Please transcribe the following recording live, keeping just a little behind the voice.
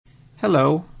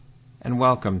Hello, and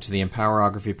welcome to the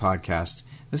Empowerography Podcast.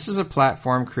 This is a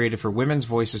platform created for women's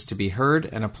voices to be heard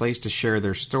and a place to share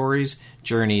their stories,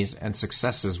 journeys, and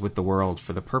successes with the world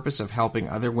for the purpose of helping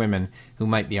other women who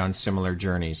might be on similar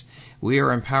journeys. We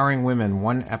are empowering women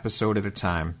one episode at a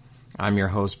time. I'm your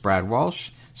host, Brad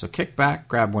Walsh, so kick back,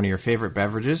 grab one of your favorite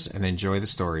beverages, and enjoy the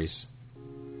stories.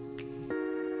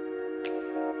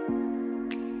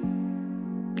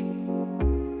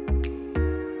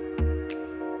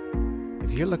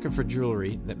 If you're looking for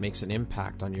jewelry that makes an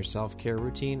impact on your self-care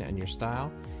routine and your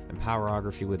style,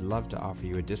 Empowerography would love to offer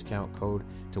you a discount code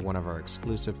to one of our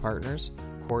exclusive partners,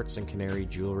 Quartz and Canary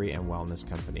Jewelry and Wellness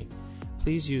Company.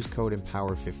 Please use code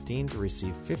EMPOWER15 to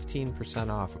receive 15%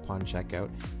 off upon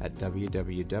checkout at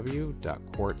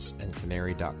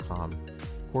www.quartzandcanary.com.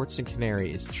 Quartz and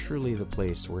Canary is truly the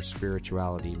place where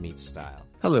spirituality meets style.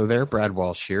 Hello there, Brad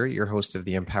Walsh here, your host of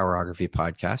the Empowerography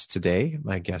Podcast. Today,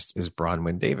 my guest is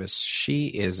Bronwyn Davis. She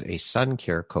is a sun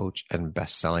care coach and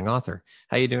best-selling author.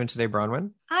 How are you doing today,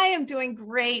 Bronwyn? I am doing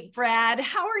great, Brad.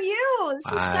 How are you?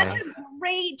 This is such a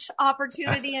great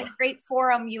opportunity and great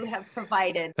forum you have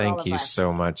provided. Thank you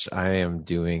so much. I am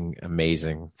doing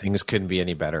amazing. Things couldn't be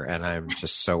any better. And I'm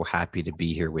just so happy to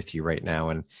be here with you right now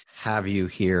and have you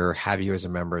here, have you as a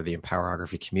member of the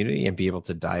Empowerography community and be able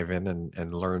to dive in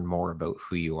and learn more about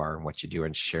who you are and what you do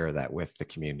and share that with the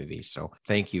community. So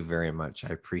thank you very much.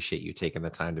 I appreciate you taking the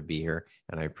time to be here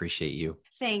and I appreciate you.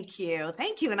 Thank you.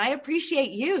 Thank you. And I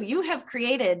appreciate you. You have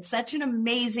created such an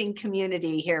amazing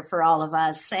community here for all of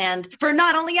us and for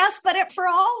not only us, but for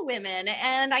all women.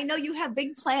 And I know you have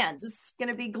big plans. It's going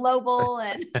to be global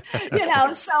and,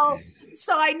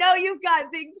 so I know you've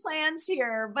got big plans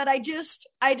here, but I just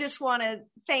want to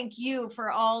thank you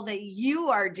for all that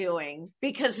you are doing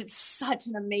because it's such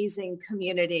an amazing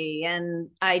community.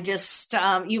 And I just,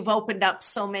 you've opened up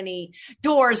so many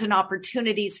doors and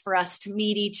opportunities for us to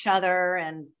meet each other.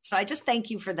 And so I just thank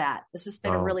you for that. This has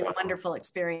been a really wonderful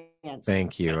experience.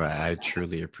 Thank you. I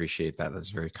truly appreciate that.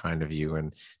 That's very kind of you.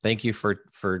 And thank you for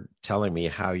telling me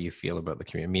how you feel about the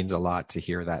community. It means a lot to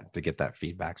hear that, to get that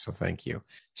feedback. So thank you.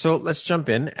 So let's jump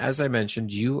in. As I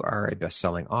mentioned, you are a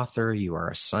best-selling author, you are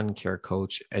a sun care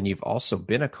coach, and you've also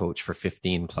been a coach for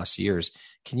 15 plus years.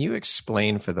 Can you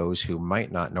explain for those who might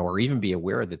not know or even be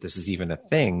aware that this is even a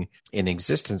thing in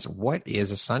existence, what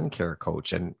is a sun care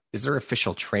coach? And is there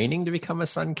official training to become a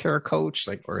sun care coach?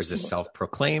 Or is this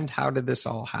self-proclaimed? How did this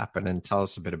all happen? And tell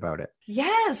us a bit about it.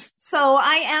 Yes. So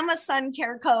I am a sun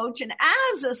care coach. And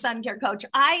as a sun care coach,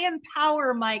 I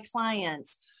empower my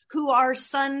clients who are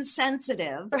sun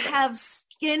sensitive or have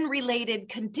skin related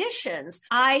conditions.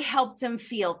 I help them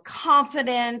feel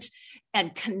confident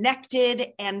and connected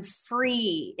and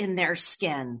free in their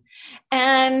skin.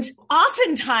 And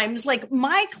oftentimes, like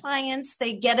my clients,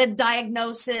 they get a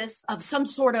diagnosis of some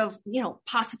sort of,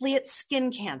 possibly it's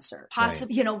skin cancer,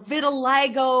 possibly,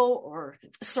 vitiligo or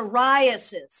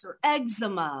psoriasis or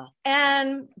eczema.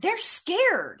 And they're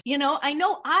scared. I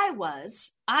know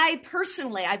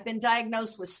I've been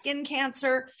diagnosed with skin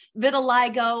cancer,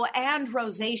 vitiligo, and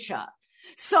rosacea.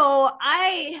 So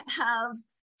I have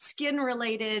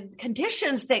skin-related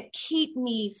conditions that keep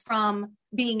me from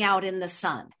being out in the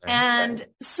sun. And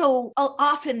so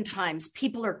oftentimes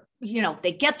people are,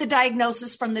 they get the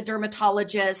diagnosis from the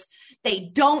dermatologist. They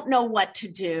don't know what to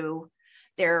do.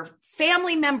 Their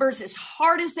family members, as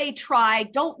hard as they try,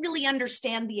 don't really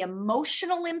understand the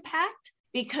emotional impact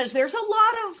because there's a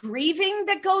lot of grieving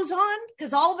that goes on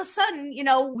because all of a sudden,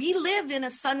 we live in a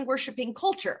sun worshiping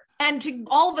culture. And to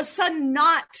all of a sudden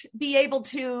not be able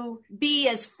to be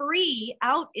as free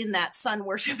out in that sun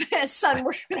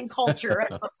worshiping culture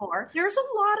as before, there's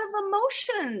a lot of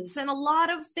emotions and a lot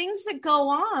of things that go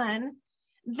on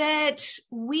that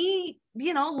a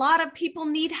lot of people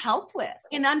need help with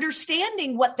in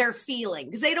understanding what they're feeling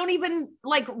because they don't even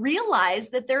realize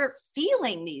that they're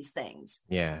feeling these things.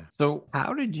 Yeah. So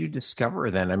how did you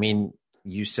discover then? I mean,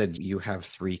 you said you have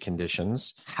 3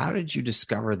 conditions. How did you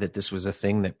discover that this was a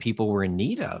thing that people were in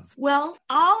need of? Well,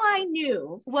 all I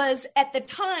knew was at the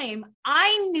time,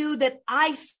 I knew that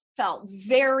I felt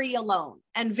very alone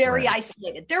and very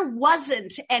isolated. There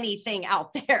wasn't anything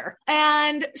out there.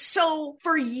 And so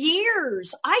for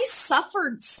years, I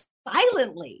suffered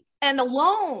silently and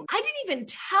alone. I didn't even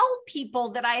tell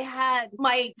people that I had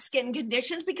my skin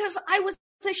conditions because I was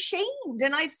ashamed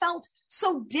and I felt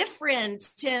so different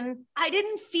and I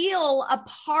didn't feel a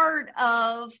part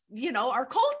of, our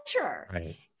culture.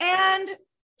 Right. And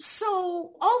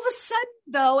so all of a sudden,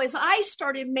 though, as I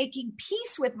started making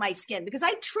peace with my skin, because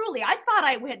I thought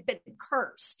I had been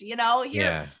cursed,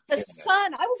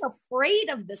 sun, I was afraid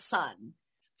of the sun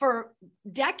for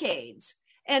decades.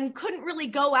 and couldn't really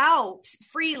go out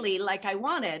freely like I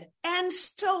wanted. And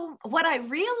so what I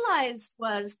realized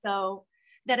was, though,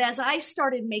 that as I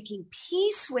started making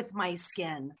peace with my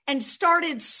skin and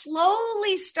started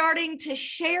slowly starting to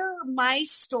share my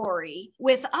story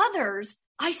with others,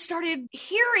 I started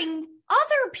hearing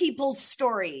other people's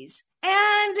stories.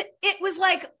 And it was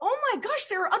like, oh my gosh,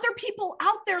 there are other people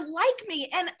out there like me.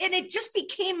 And it just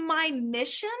became my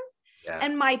mission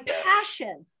and my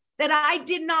passion that I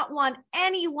did not want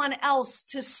anyone else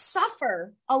to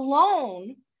suffer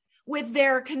alone with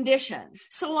their condition.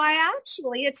 So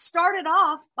it started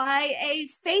off by a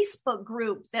Facebook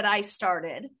group that I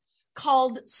started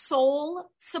called Soul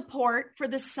Support for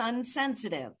the Sun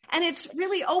Sensitive. And it's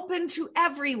really open to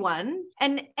everyone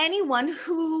and anyone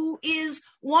who is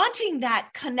wanting that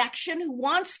connection, who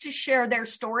wants to share their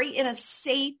story in a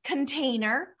safe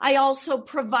container. I also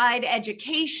provide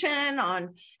education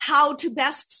on how to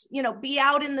best, be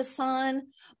out in the sun.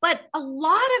 But a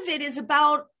lot of it is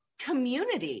about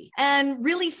community and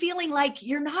really feeling like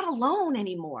you're not alone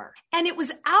anymore. And it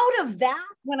was out of that,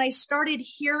 when I started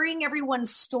hearing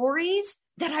everyone's stories,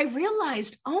 that I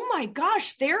realized, oh my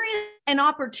gosh, there is an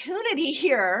opportunity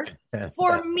here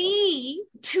for me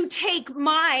to take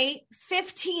my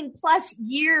 15 plus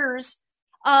years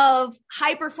of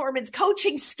high performance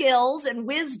coaching skills and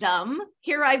wisdom.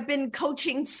 Here I've been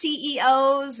coaching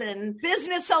CEOs and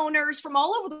business owners from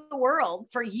all over the world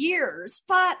for years.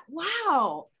 Thought,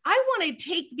 wow, I want to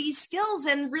take these skills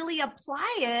and really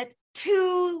apply it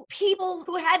to people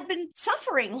who had been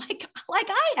suffering like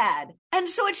I had. And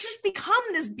so it's just become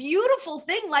this beautiful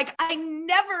thing. Like, I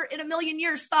never in a million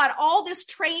years thought all this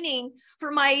training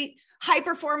for my high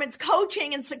performance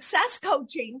coaching and success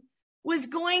coaching was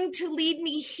going to lead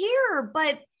me here,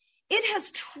 but it has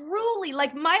truly,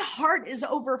 like, my heart is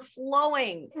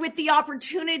overflowing with the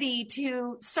opportunity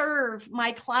to serve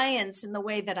my clients in the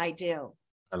way that I do.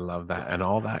 I love that. And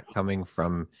all that coming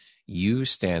from you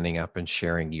standing up and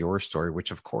sharing your story,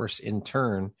 which of course in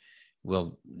turn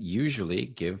will usually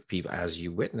give people, as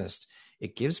you witnessed,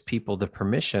 it gives people the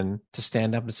permission to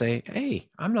stand up and say, hey,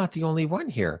 I'm not the only one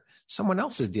here. Someone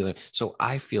else is dealing. So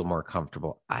I feel more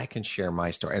comfortable. I can share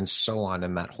my story, and so on.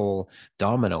 And that whole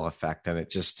domino effect. And it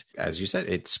just, as you said,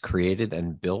 it's created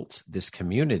and built this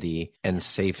community and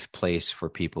safe place for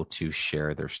people to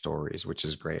share their stories, which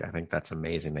is great. I think that's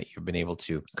amazing that you've been able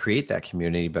to create that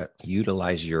community, but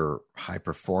utilize your high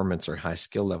performance or high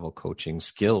skill level coaching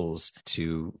skills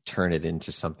to turn it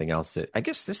into something else that, I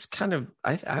guess this kind of,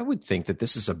 I would think that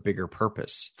this is a bigger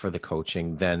purpose for the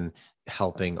coaching than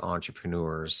helping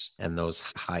entrepreneurs and those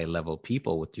high level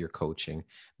people with your coaching.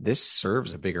 This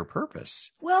serves a bigger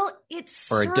purpose. Well,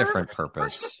 or a different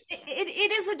purpose.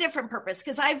 It is a different purpose,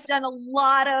 because I've done a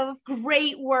lot of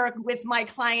great work with my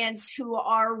clients who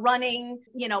are running,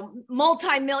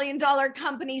 multi-million dollar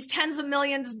companies, tens of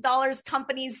millions of dollars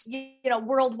companies,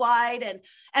 worldwide.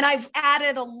 And I've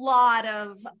added a lot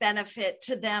of benefit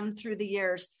to them through the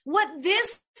years. What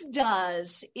this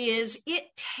does is it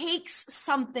takes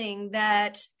something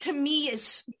that to me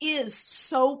is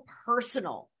so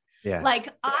personal. Yeah. Like,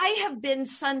 I have been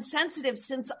sun sensitive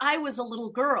since I was a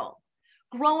little girl,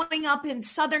 growing up in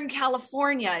Southern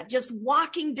California, just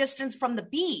walking distance from the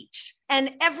beach,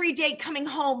 and every day coming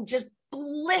home just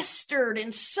blistered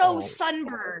and so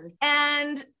sunburned,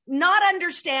 and not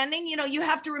understanding, you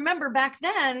have to remember back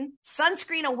then,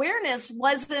 sunscreen awareness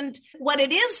wasn't what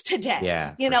it is today.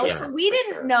 Yeah, so we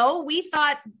didn't know. We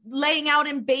thought laying out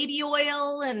in baby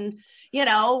oil and,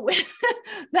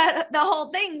 that the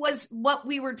whole thing was what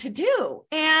we were to do.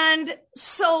 And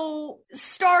so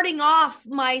starting off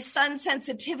my sun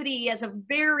sensitivity as a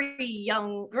very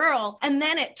young girl, and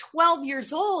then at 12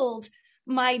 years old,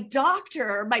 my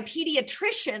doctor, my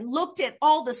pediatrician, looked at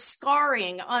all the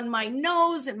scarring on my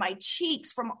nose and my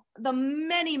cheeks from the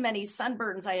many, many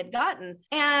sunburns I had gotten,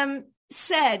 and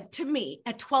said to me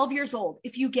at 12 years old,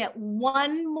 if you get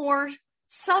one more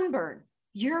sunburn,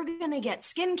 you're going to get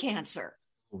skin cancer.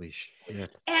 Holy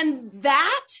shit. And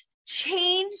that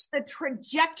changed the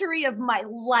trajectory of my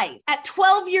life. At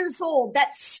 12 years old,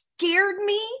 that scared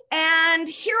me. And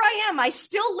here I am. I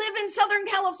still live in Southern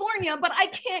California, but I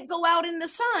can't go out in the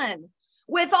sun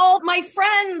with all my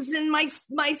friends and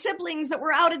my siblings that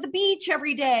were out at the beach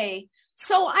every day.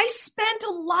 So I spent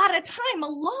a lot of time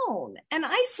alone and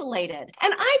isolated.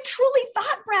 And I truly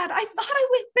thought, Brad, I thought I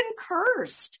would have been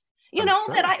cursed,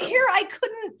 that I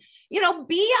couldn't,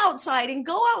 be outside and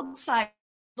go outside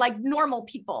like normal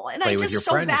people. And play I just with your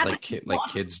so friends bad like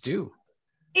kids do.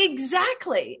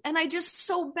 Exactly. And I just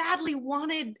so badly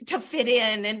wanted to fit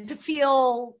in and to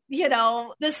feel,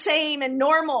 the same and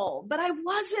normal, but I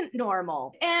wasn't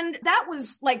normal. And that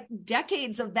was like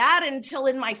decades of that until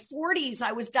in my 40s,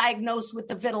 I was diagnosed with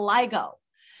the vitiligo.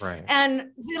 Right.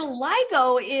 And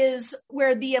vitiligo is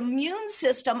where the immune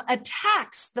system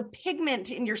attacks the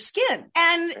pigment in your skin.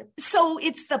 And so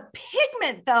it's the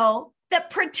pigment, though, that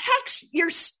protects your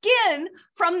skin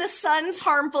from the sun's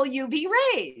harmful UV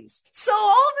rays. So all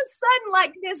of a sudden,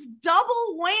 like this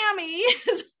double whammy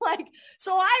is like,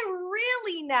 so I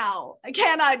really now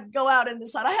cannot go out in the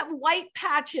sun. I have white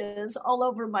patches all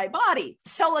over my body.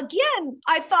 So again,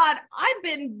 I thought I've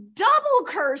been double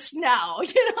cursed now,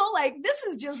 like this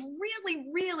is just really,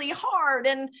 really hard.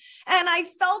 And I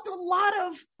felt a lot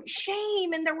of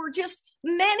shame, and there were just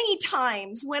many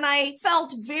times when I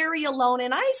felt very alone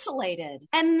and isolated.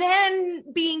 And then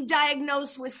being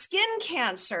diagnosed with skin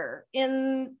cancer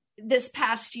in this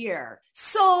past year.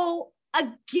 So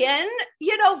again,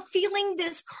 feeling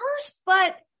this curse.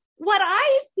 But what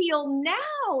I feel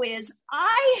now is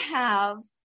I have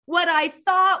what I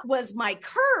thought was my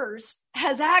curse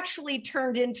has actually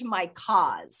turned into my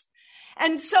cause.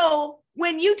 And so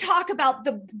when you talk about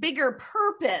the bigger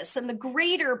purpose and the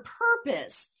greater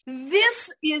purpose,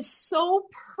 this is so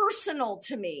personal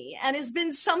to me and has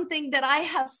been something that I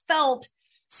have felt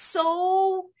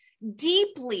so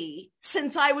deeply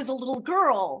since I was a little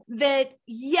girl that,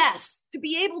 yes, to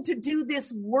be able to do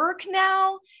this work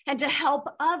now and to help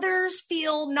others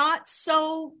feel not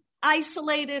so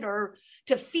isolated or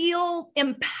to feel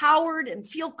empowered and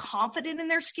feel confident in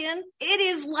their skin, it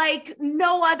is like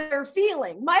no other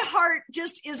feeling. My heart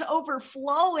just is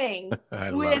overflowing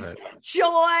with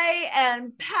joy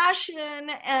and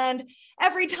passion. And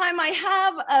every time I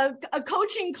have a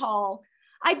coaching call,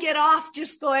 I get off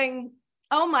just going,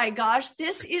 oh my gosh,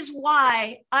 this is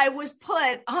why I was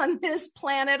put on this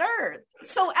planet Earth.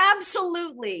 So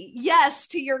absolutely, yes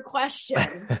to your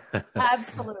question.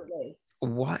 Absolutely.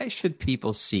 Why should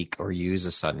people seek or use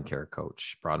a sun care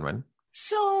coach, Bronwyn?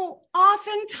 So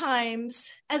oftentimes,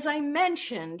 as I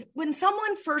mentioned, when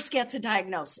someone first gets a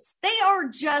diagnosis,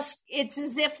 it's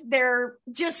as if they're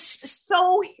just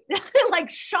so like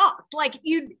shocked, like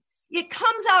it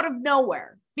comes out of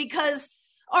nowhere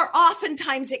or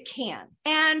oftentimes it can.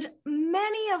 And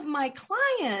many of my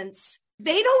clients,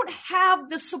 they don't have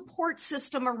the support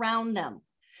system around them.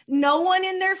 No one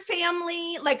in their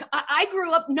family, like I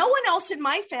grew up, no one else in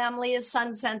my family is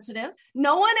sun sensitive.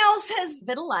 No one else has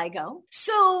vitiligo.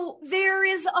 So there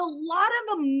is a lot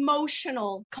of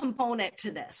emotional component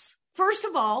to this. First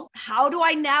of all, how do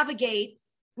I navigate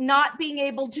not being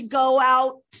able to go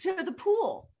out to the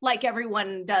pool like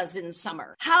everyone does in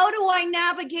summer? How do I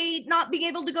navigate not being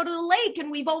able to go to the lake? And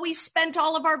we've always spent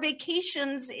all of our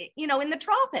vacations, in the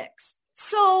tropics.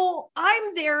 So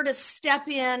I'm there to step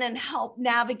in and help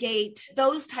navigate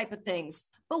those type of things.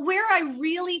 But where I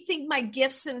really think my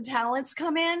gifts and talents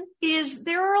come in is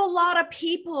there are a lot of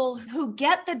people who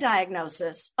get the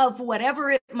diagnosis of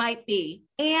whatever it might be,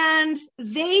 and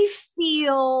they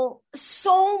feel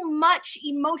so much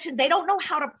emotion. They don't know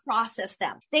how to process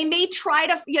them. They may try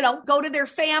to, go to their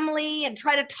family and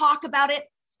try to talk about it,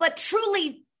 but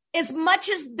truly, as much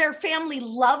as their family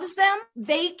loves them,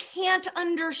 they can't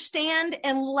understand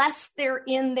unless they're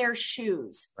in their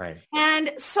shoes. Right.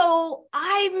 And so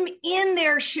I'm in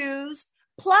their shoes.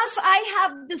 Plus, I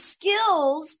have the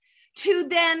skills to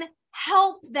then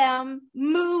help them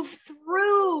move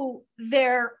through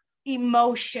their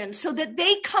emotion so that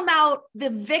they come out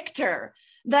the victor,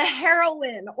 the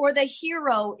heroine or the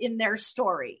hero in their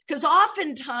story. Because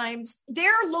oftentimes they're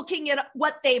looking at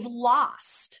what they've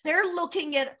lost. They're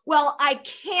looking at, well, I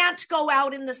can't go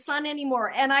out in the sun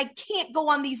anymore, and I can't go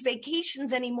on these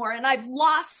vacations anymore, and I've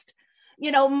lost,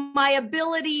 my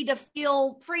ability to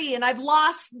feel free, and I've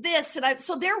lost this,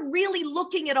 so they're really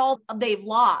looking at all they've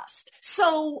lost.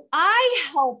 So I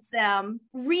help them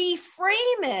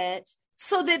reframe it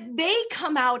so that they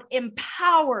come out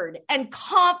empowered and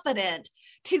confident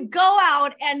to go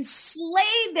out and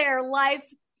slay their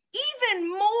life even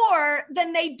more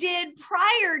than they did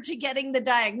prior to getting the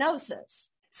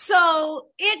diagnosis. So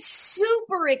it's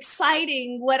super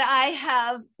exciting what I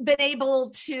have been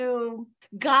able to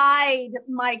guide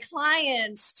my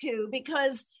clients to,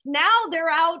 because now they're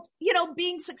out,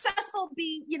 being successful,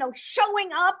 showing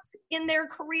up in their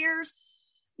careers.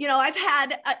 I've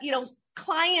had,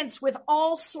 clients with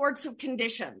all sorts of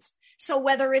conditions. So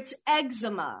whether it's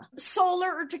eczema, solar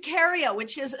urticaria,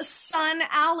 which is a sun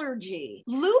allergy,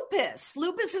 lupus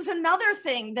is another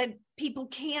thing that people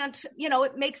can't,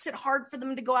 it makes it hard for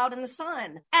them to go out in the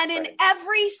sun. And in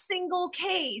every single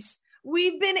case,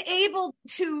 we've been able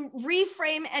to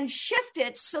reframe and shift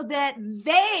it so that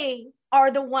they are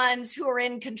the ones who are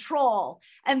in control,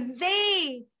 and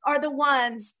they are the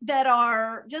ones that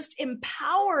are just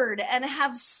empowered and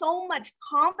have so much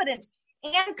confidence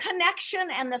and connection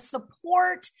and the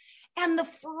support and the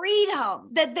freedom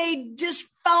that they just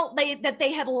felt that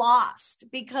they had lost,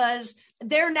 because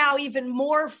they're now even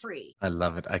more free. I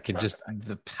love it. I can just,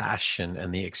 the passion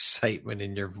and the excitement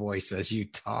in your voice as you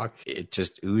talk, it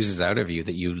just oozes out of you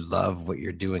that you love what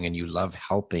you're doing and you love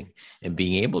helping and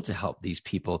being able to help these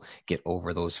people get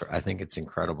over those. I think it's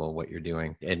incredible what you're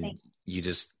doing. And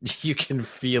you can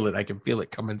feel it. I can feel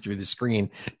it coming through the screen,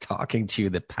 talking to you,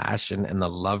 the passion and the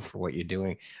love for what you're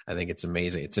doing. I think it's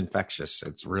amazing. It's infectious.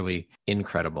 It's really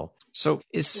incredible. So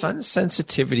is sun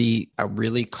sensitivity a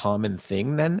really common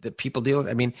thing then that people deal with?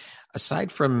 I mean,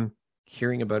 aside from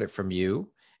hearing about it from you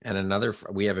and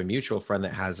we have a mutual friend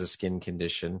that has a skin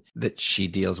condition that she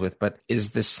deals with, but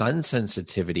is the sun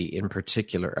sensitivity in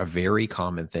particular a very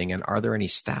common thing? And are there any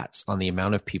stats on the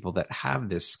amount of people that have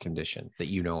this condition that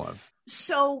you know of?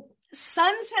 So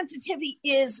sun sensitivity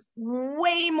is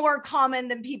way more common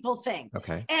than people think.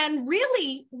 Okay. And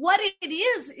really what it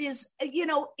is,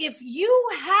 if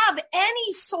you have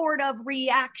any sort of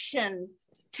reaction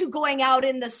to going out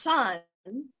in the sun,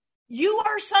 you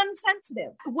are sun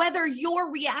sensitive, whether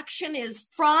your reaction is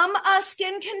from a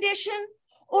skin condition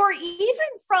or even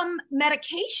from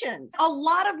medications. A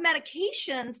lot of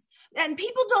medications, and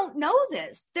people don't know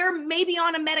this, they're maybe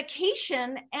on a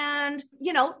medication and,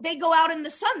 they go out in the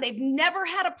sun. They've never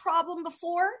had a problem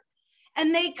before,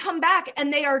 and they come back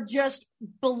and they are just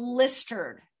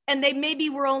blistered. And they maybe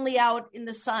were only out in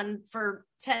the sun for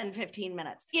 10, 15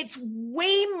 minutes. It's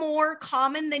way more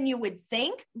common than you would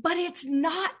think, but it's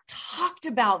not talked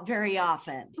about very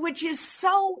often, which is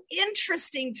so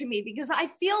interesting to me because I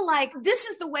feel like this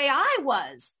is the way I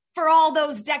was for all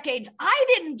those decades. I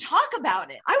didn't talk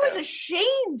about it. I was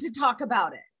ashamed to talk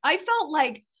about it. I felt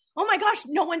like, oh my gosh,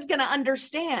 no one's going to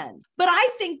understand. But I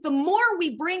think the more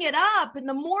we bring it up and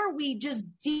the more we just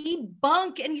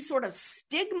debunk any sort of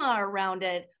stigma around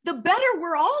it, the better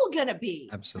we're all going to be.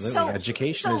 Absolutely. So,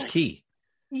 education is key.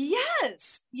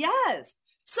 Yes.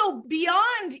 So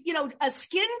beyond, a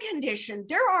skin condition,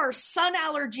 there are sun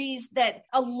allergies that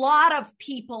a lot of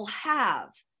people have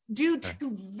due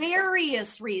to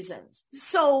various reasons.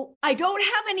 So I don't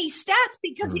have any stats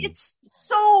because it's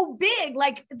so big.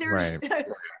 Like there's,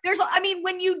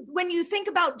 when you think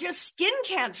about just skin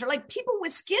cancer, like people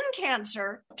with skin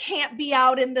cancer can't be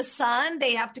out in the sun.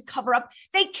 They have to cover up.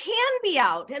 They can be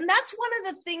out. And that's one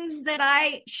of the things that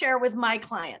I share with my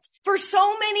clients. For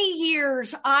so many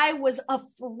years, I was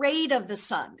afraid of the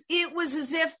sun. It was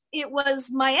as if it was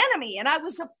my enemy and I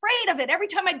was afraid of it. Every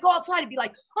time I'd go outside, I'd be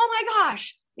like, oh my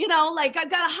gosh, I've got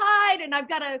to hide and I've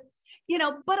got to,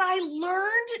 but I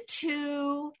learned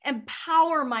to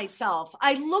empower myself.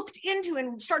 I looked into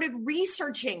and started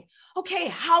researching, okay,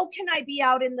 how can I be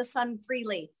out in the sun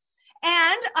freely?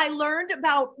 And I learned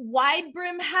about wide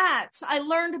brim hats. I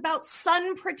learned about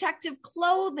sun protective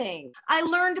clothing. I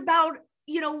learned about,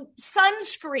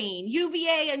 sunscreen,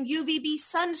 UVA and UVB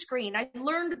sunscreen. I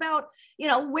learned about,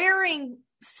 wearing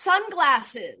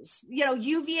sunglasses,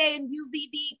 UVA and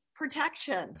UVB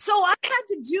protection. So I had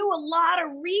to do a lot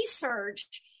of research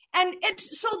and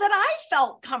so that I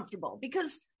felt comfortable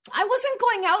because I wasn't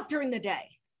going out during the day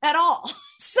at all.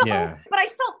 But I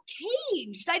felt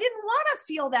caged. I didn't want to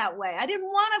feel that way. I didn't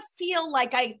want to feel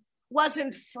like I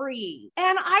wasn't free.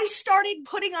 And I started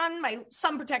putting on my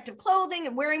sun protective clothing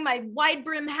and wearing my wide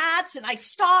brim hats. And I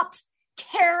stopped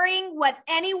caring what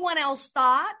anyone else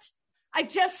thought. I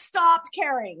just stopped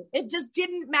caring. It just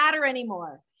didn't matter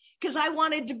anymore. Because I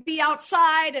wanted to be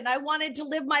outside and I wanted to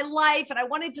live my life and I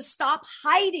wanted to stop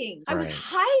hiding. I was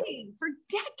hiding for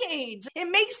decades. It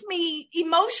makes me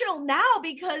emotional now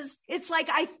because it's like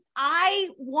I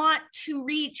want to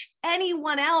reach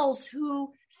anyone else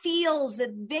who feels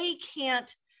that they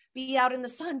can't be out in the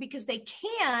sun because they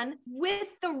can with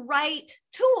the right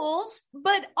tools,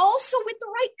 but also with the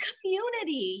right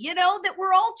community, that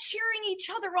we're all cheering each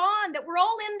other on, that we're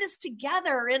all in this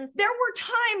together. And there were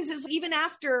times, even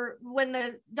after when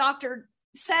the doctor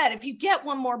said, if you get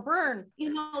one more burn,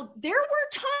 there were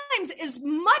times, as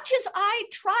much as I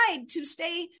tried to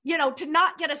stay, to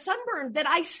not get a sunburn, that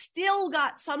I still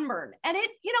got sunburn. And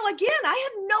it, again, I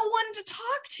had no one to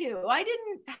talk to. I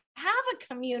didn't have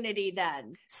a community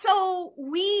then. So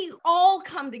we all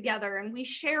come together and we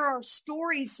share our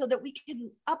stories so that we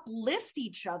can uplift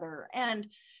each other and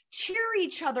cheer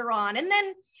each other on. And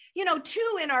then,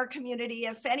 too, in our community,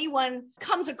 if anyone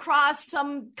comes across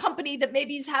some company that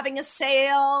maybe is having a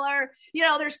sale or,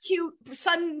 there's cute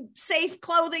sun safe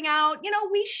clothing out,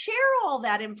 we share all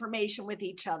that information with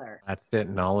each other. That's it.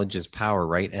 Knowledge is power,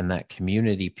 right? And that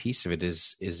community piece of it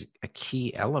is a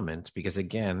key element because,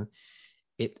 again,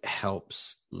 it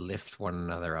helps lift one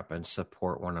another up and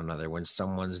support one another. When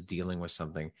someone's dealing with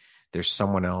something, there's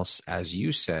someone else, as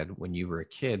you said, when you were a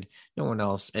kid, no one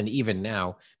else. And even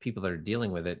now, people that are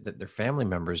dealing with it, that their family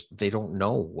members, they don't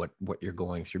know what you're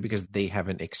going through because they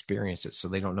haven't experienced it. So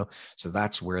they don't know. So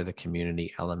that's where the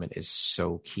community element is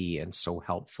so key and so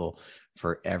helpful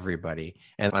for everybody.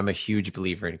 And I'm a huge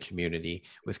believer in community.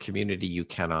 With community, you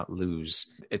cannot lose.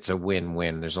 It's a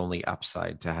win-win. There's only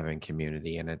upside to having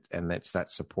community. And that's that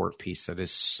support piece that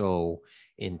is so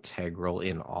integral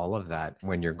in all of that.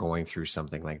 When you're going through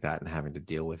something like that and having to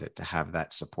deal with it, to have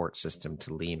that support system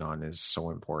to lean on is so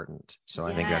important. So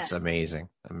I think that's amazing.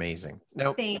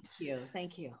 Now, thank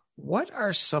you. What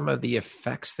are some of the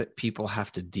effects that people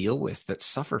have to deal with that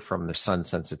suffer from the sun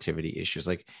sensitivity issues?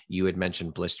 Like you had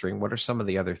mentioned blistering. What are some of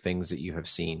the other things that you have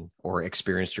seen or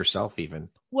experienced yourself even?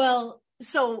 Well,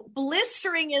 so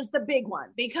blistering is the big one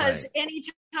because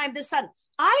anytime the sun,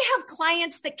 I have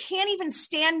clients that can't even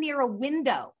stand near a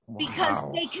window because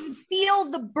they can feel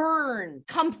the burn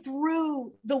come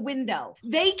through the window.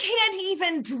 They can't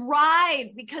even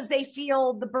drive because they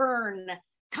feel the burn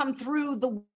come through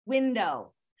the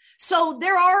window. So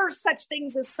there are such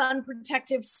things as sun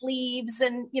protective sleeves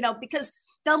and, because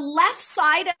the left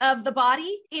side of the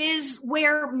body is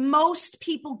where most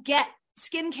people get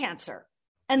skin cancer.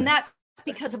 And that's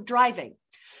because of driving.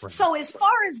 Right. So as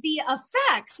far as the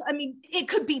effects, it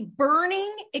could be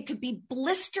burning, it could be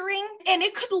blistering, and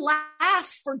it could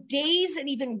last for days and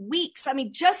even weeks.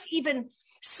 Just even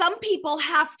some people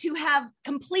have to have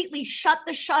completely shut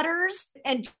the shutters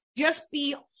and just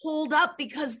be holed up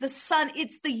because the sun,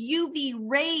 it's the UV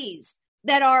rays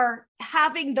that are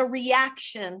having the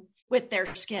reaction with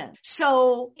their skin.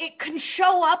 So it can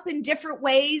show up in different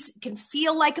ways. It can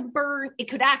feel like a burn. It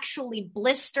could actually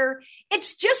blister.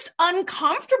 It's just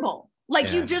uncomfortable.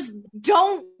 You just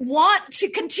don't want to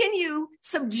continue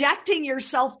subjecting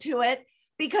yourself to it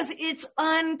because it's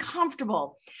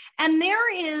uncomfortable. And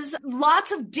there is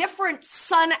lots of different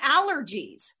sun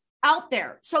allergies out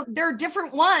there. So there are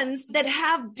different ones that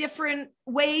have different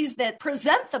ways that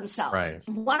present themselves. Right.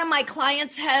 One of my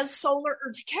clients has solar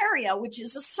urticaria, which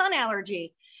is a sun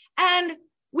allergy. And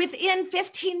within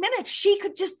 15 minutes, she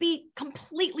could just be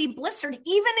completely blistered,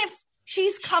 even if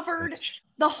she's covered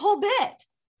the whole bit.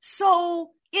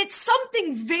 So it's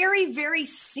something very, very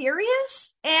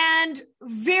serious and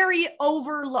very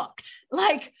overlooked.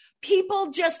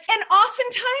 People just, and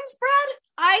oftentimes, Brad,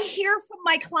 I hear from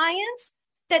my clients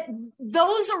that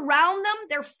those around them,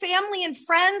 their family and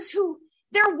friends who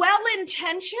they're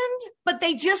well-intentioned, but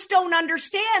they just don't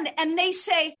understand. And they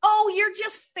say, oh, you're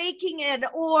just faking it.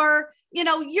 Or,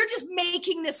 you're just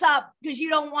making this up because you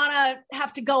don't want to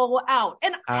have to go out.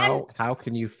 And how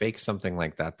can you fake something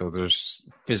like that, though? There's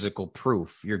physical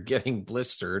proof. You're getting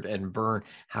blistered and burned.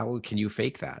 How can you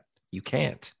fake that? You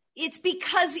can't. It's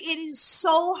because it is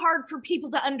so hard for people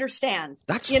to understand.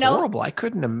 That's horrible. I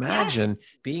couldn't imagine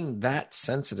being that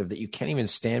sensitive that you can't even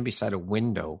stand beside a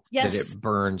window that it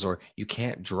burns or you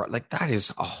can't draw. That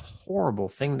is a horrible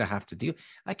thing to have to do.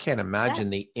 I can't imagine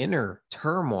the inner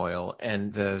turmoil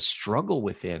and the struggle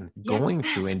within going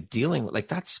through and dealing with.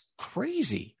 That's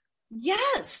crazy.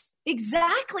 Yes,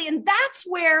 exactly. And that's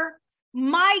where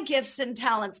my gifts and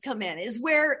talents come in, is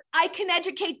where I can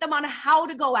educate them on how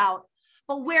to go out.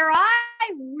 But where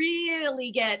I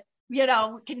really get,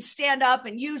 can stand up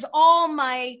and use all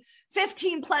my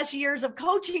 15 plus years of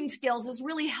coaching skills is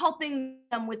really helping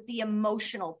them with the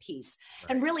emotional piece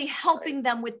and really helping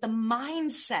them with the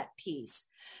mindset piece.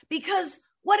 Because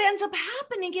what ends up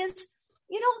happening is,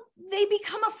 they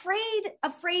become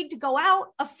afraid to go out,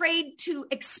 afraid to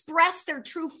express their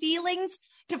true feelings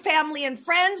to family and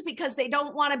friends because they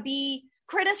don't want to be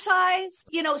criticized,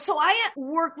 so I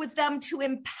work with them to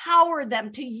empower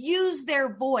them to use their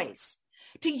voice,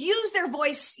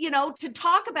 to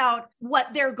talk about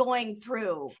what they're going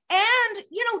through. And,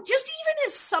 just even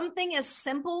as something as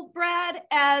simple, Brad,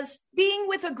 as being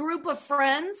with a group of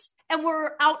friends and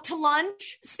we're out to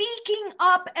lunch, speaking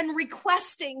up and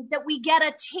requesting that we get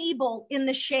a table in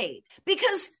the shade.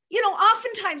 Because,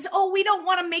 oftentimes, we don't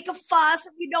want to make a fuss,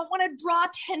 or we don't want to draw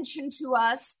attention to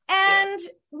us, and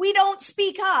we don't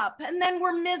speak up, and then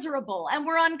we're miserable and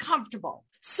we're uncomfortable.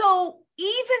 So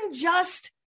even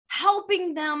just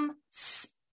helping them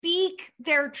speak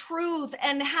their truth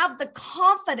and have the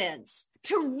confidence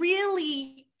to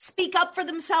really speak up for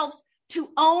themselves, to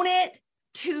own it,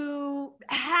 to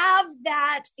have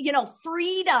that,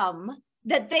 freedom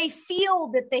that they feel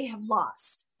that they have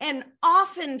lost. And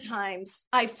oftentimes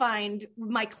I find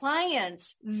my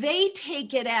clients, they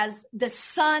take it as the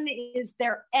sun is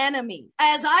their enemy,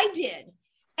 as I did.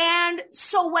 And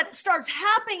so what starts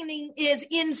happening is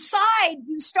inside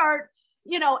you start,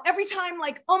 every time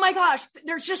like, oh my gosh,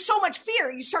 there's just so much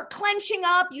fear. You start clenching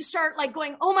up, you start like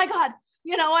going, oh my God,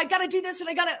 I got to do this and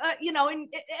I got to,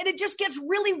 and it just gets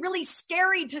really, really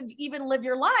scary to even live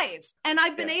your life. And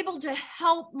I've been able to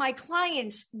help my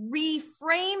clients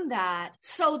reframe that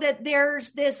so that there's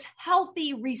this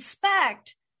healthy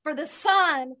respect for the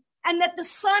sun, and that the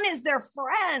sun is their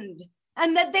friend,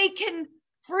 and that they can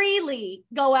freely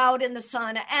go out in the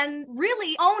sun and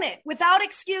really own it without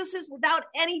excuses, without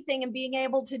anything, and being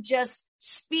able to just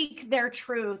speak their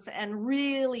truth and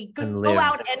really go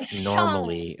out and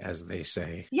normally, shine. as they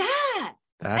say. Yeah.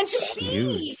 That's and to huge.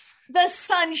 be the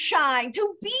sunshine,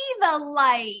 to be the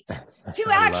light, to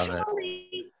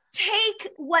actually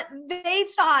take what they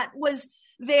thought was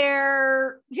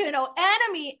their,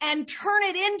 enemy and turn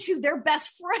it into their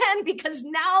best friend, because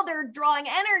now they're drawing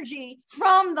energy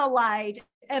from the light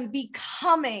and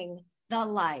becoming the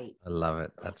light. I love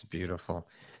it. That's beautiful.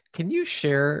 Can you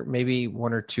share maybe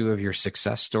one or two of your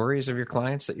success stories of your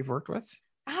clients that you've worked with?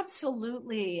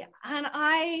 Absolutely. And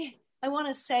I want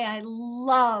to say I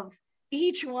love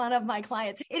each one of my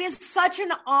clients. It is such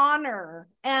an honor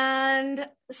and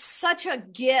such a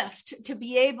gift to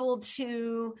be able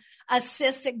to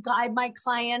assist and guide my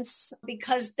clients,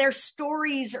 because their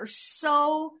stories are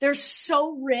they're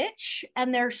so rich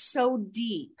and they're so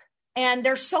deep and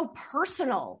they're so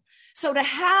personal. So to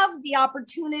have the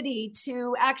opportunity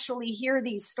to actually hear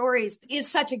these stories is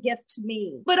such a gift to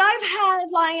me. But I've had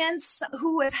clients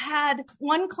who have had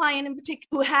one client in particular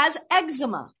who has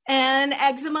eczema. And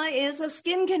eczema is a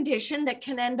skin condition that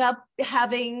can end up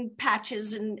having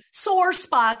patches and sore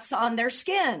spots on their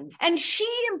skin. And she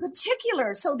in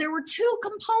particular, so there were two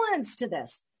components to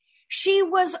this. She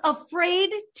was afraid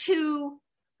to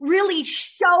really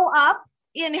show up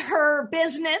in her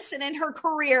business and in her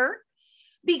career,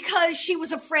 because she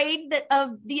was afraid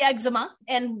of the eczema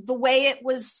and the way it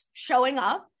was showing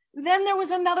up. Then there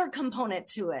was another component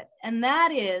to it, and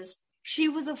that is she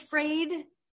was afraid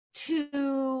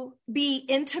to be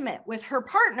intimate with her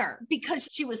partner because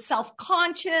she was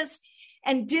self-conscious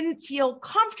and didn't feel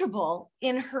comfortable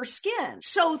in her skin.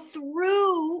 So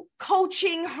through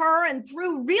coaching her and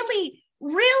through really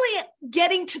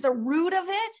getting to the root of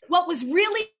it, what was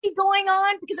really going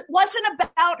on, because it wasn't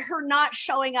about her not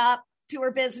showing up to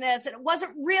her business, and it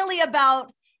wasn't really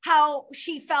about how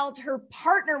she felt her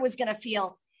partner was going to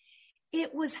feel.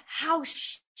 It was how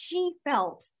she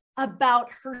felt about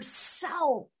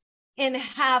herself in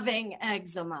having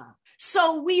eczema.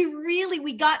 So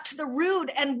we got to the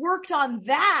root and worked on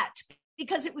that,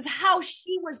 because it was how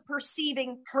she was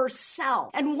perceiving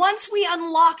herself. And once we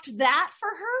unlocked that for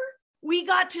her, we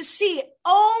got to see,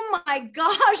 oh my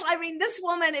gosh, this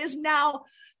woman is now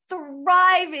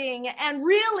thriving and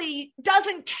really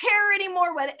doesn't care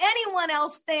anymore what anyone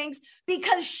else thinks,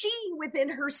 because she within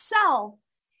herself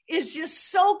is just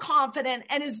so confident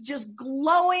and is just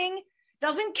glowing,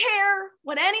 doesn't care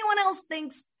what anyone else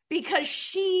thinks, because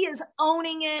she is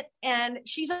owning it and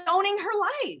she's owning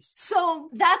her life. So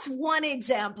that's one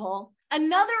example.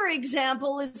 Another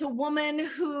example is a woman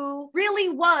who really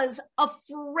was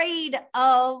afraid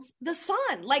of the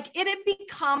sun. Like, it had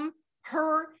become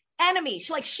her enemy.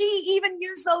 She even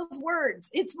used those words.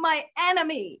 It's my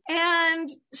enemy. And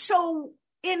so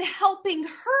in helping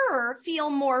her feel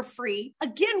more free,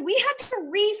 again, we had to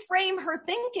reframe her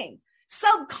thinking.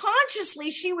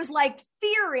 Subconsciously, she was like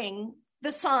fearing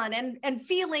the sun and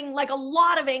feeling like a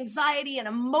lot of anxiety and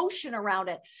emotion around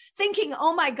it, thinking,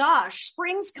 oh my gosh,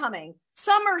 spring's coming,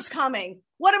 summer's coming.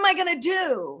 What am I going to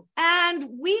do? And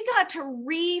we got to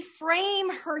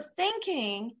reframe her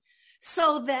thinking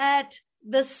so that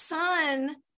the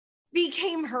sun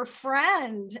became her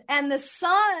friend, and the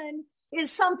sun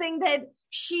is something that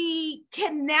she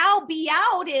can now be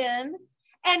out in.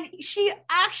 And she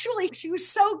was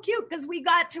so cute, because we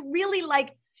got to really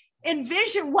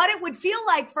envision what it would feel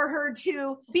like for her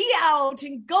to be out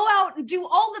and go out and do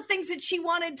all the things that she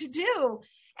wanted to do.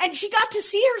 And she got to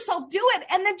see herself do it.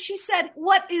 And then she said,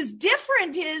 what is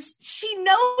different is she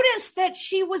noticed that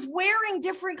she was wearing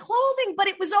different clothing, but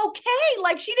it was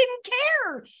okay. She didn't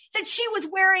care that she was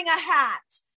wearing a hat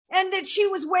and that she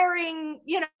was wearing,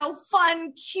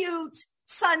 fun, cute,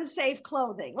 sun-safe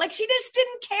clothing. She just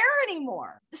didn't care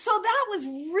anymore. So that was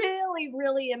really,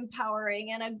 really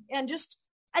empowering and just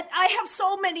I have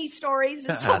so many stories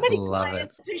and so many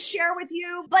clients to share with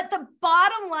you. But the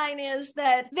bottom line is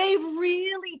that they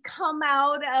really come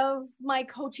out of my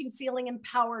coaching feeling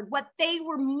empowered. What they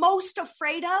were most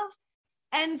afraid of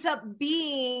ends up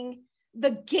being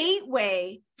the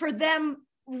gateway for them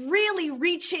really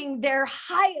reaching their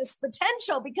highest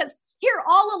potential, because here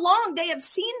all along, they have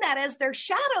seen that as their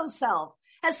shadow self,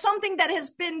 as something that has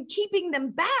been keeping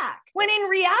them back. When in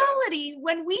reality,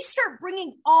 when we start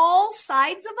bringing all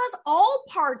sides of us, all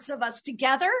parts of us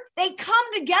together, they come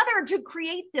together to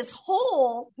create this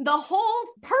whole, the whole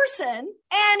person.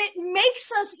 And it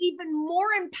makes us even more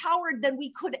empowered than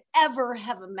we could ever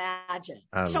have imagined.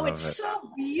 So it's so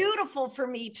beautiful for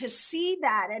me to see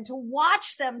that and to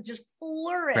watch them just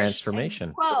flourish.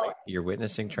 Transformation. You're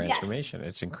witnessing transformation. Yes.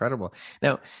 It's incredible.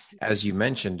 Now, as you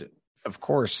mentioned, of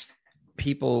course,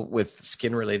 people with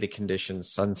skin-related conditions,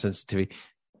 sun sensitivity,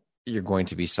 you're going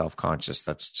to be self-conscious.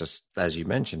 That's just, as you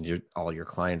mentioned, all your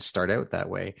clients start out that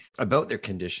way about their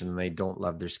condition. They don't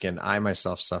love their skin. I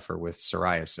myself suffer with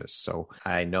psoriasis. So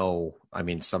I know, I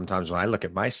mean, sometimes when I look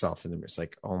at myself in the mirror, it's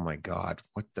like, oh my God,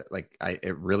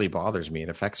 it really bothers me. It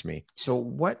affects me. So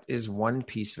what is one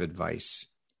piece of advice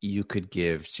you could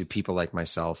give to people like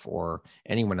myself or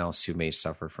anyone else who may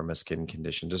suffer from a skin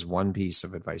condition? Just one piece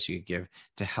of advice you could give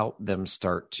to help them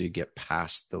start to get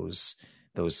past those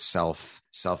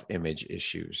self-image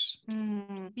issues?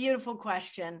 Beautiful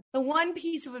question. The one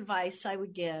piece of advice I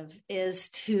would give is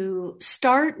to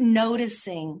start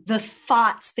noticing the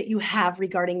thoughts that you have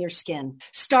regarding your skin.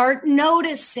 Start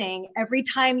noticing every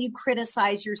time you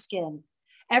criticize your skin.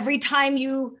 Every time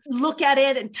you look at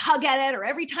it and tug at it, or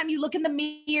every time you look in the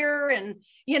mirror and,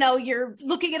 you're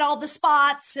looking at all the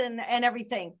spots and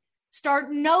everything,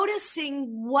 start noticing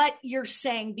what you're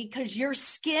saying, because your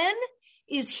skin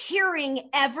is hearing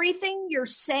everything you're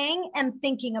saying and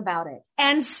thinking about it.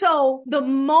 And so the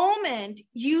moment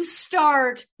you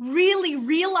start really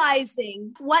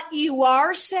realizing what you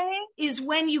are saying is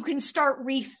when you can start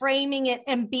reframing it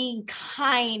and being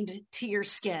kind to your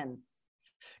skin.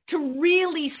 To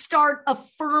really start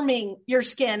affirming your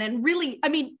skin. And really, I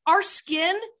mean, our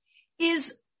skin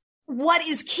is what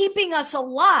is keeping us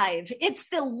alive. It's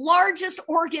the largest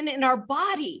organ in our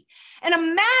body. And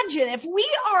imagine if we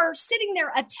are sitting there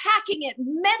attacking it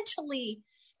mentally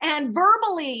and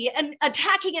verbally and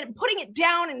attacking it and putting it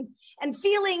down and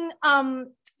feeling,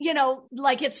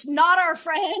 like it's not our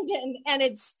friend and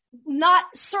it's not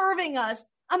serving us.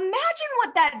 Imagine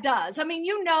what that does. I mean,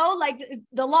 like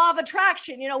the law of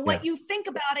attraction, what you think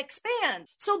about expands.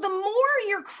 So the more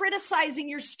you're criticizing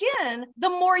your skin, the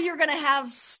more you're going to have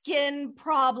skin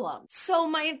problems. So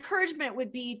my encouragement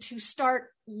would be to start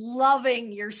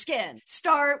loving your skin.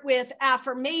 Start with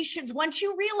affirmations. Once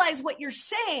you realize what you're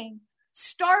saying,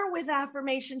 start with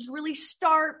affirmations. Really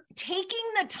start taking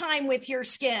the time with your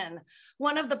skin.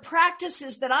 One of the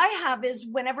practices that I have is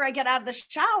whenever I get out of the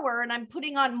shower and I'm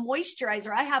putting on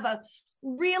moisturizer, I have a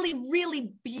really,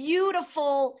 really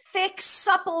beautiful, thick,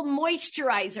 supple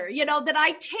moisturizer, that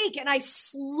I take and I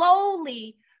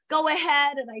slowly go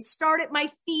ahead and I start at my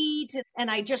feet and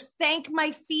I just thank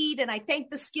my feet and I thank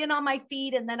the skin on my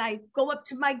feet. And then I go up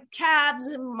to my calves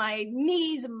and my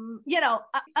knees and,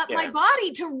 my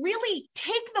body to really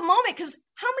take the moment. Because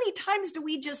how many times do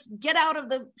we just get out of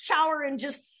the shower and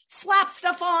just slap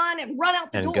stuff on and run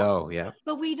out the door? Go, yeah.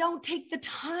 But we don't take the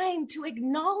time to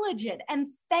acknowledge it and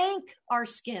thank our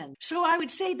skin. So I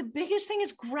would say the biggest thing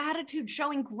is gratitude,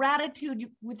 showing gratitude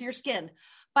with your skin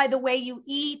by the way you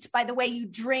eat, by the way you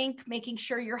drink, making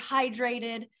sure you're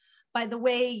hydrated, by the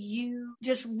way you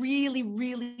just really,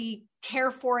 really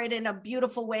care for it in a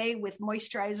beautiful way with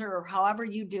moisturizer or however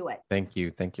you do it. Thank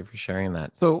you. Thank you for sharing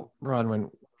that. So, Bronwyn,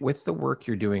 with the work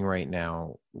you're doing right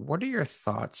now, what are your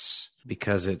thoughts?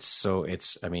 Because it's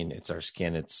our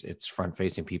skin, it's front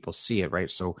facing, people see it, right?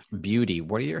 So beauty,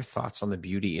 what are your thoughts on the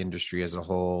beauty industry as a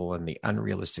whole and the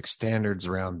unrealistic standards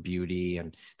around beauty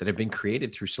and that have been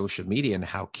created through social media and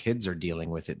how kids are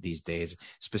dealing with it these days,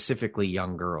 specifically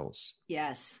young girls?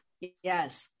 Yes.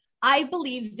 I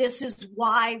believe this is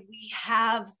why we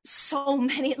have so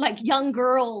many young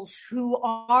girls who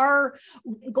are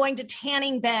going to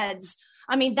tanning beds.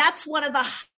 I mean, that's one of the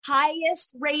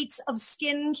highest rates of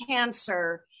skin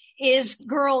cancer is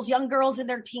young girls in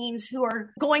their teens who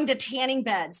are going to tanning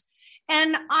beds.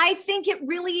 And I think it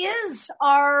really is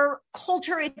our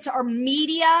culture. It's our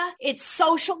media. It's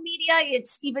social media.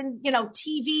 It's even,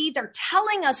 TV. They're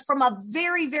telling us from a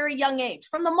very, very young age,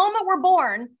 from the moment we're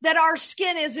born, that our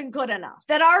skin isn't good enough,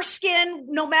 that our skin,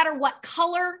 no matter what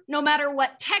color, no matter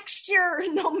what texture,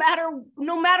 no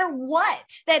matter what,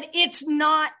 that it's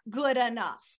not good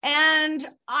enough. And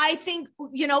I think,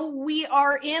 we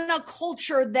are in a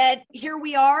culture that here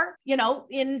we are,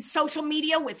 in social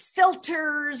media with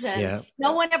filters and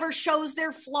no one ever shows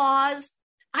their flaws.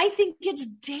 I think it's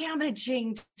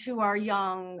damaging to our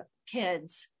young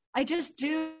kids. I just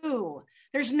do.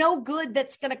 There's no good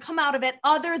that's going to come out of it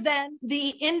other than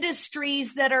the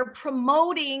industries that are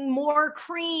promoting more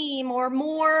cream or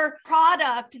more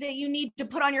product that you need to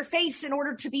put on your face in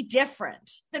order to be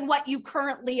different than what you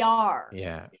currently are.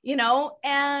 Yeah.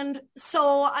 And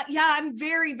so, I'm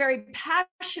very, very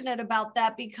passionate about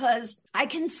that because I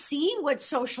can see what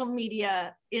social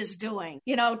media is doing,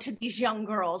 to these young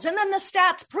girls. And then the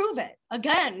stats prove it.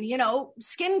 Again,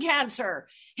 skin cancer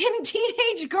in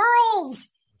teenage girls.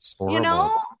 It's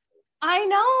horrible. I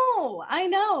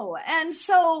know. And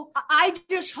so I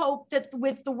just hope that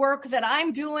with the work that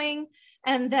I'm doing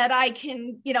and that I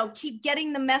can, keep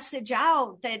getting the message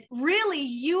out that really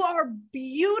you are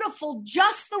beautiful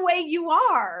just the way you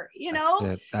are,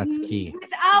 That's key.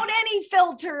 Without any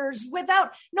filters, no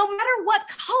matter what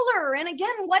color. And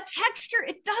again, what texture,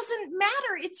 it doesn't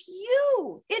matter. It's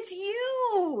you.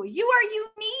 You are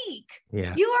unique.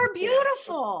 Yeah. You are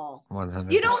beautiful.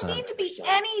 100%. You don't need to be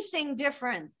anything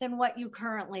different than what you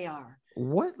currently are.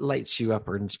 What lights you up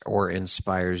or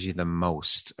inspires you the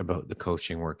most about the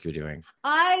coaching work you're doing?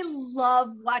 I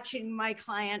love watching my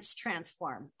clients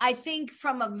transform. I think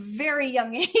from a very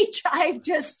young age,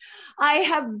 I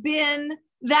have been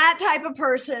that type of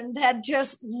person that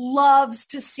just loves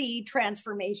to see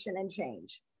transformation and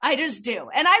change. I just do.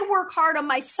 And I work hard on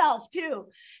myself too,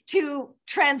 to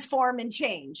transform and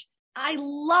change. I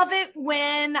love it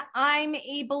when I'm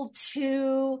able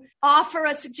to offer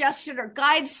a suggestion or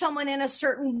guide someone in a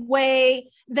certain way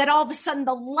that all of a sudden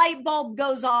the light bulb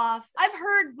goes off. I've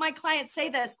heard my clients say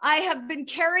this. I have been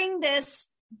carrying this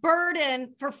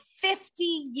burden for 50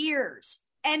 years.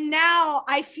 And now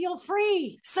I feel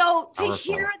free. So to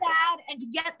hear that and to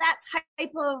get that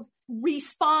type of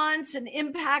response and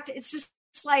impact, it's just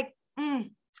like,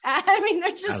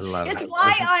 it's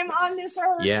why I'm on this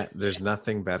earth. Yeah, there's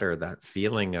nothing better. That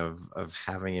feeling of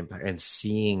having impact and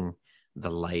seeing the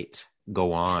light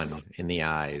go on in the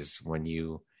eyes when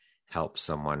you help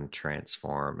someone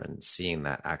transform and seeing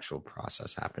that actual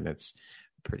process happen. It's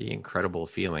a pretty incredible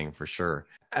feeling for sure.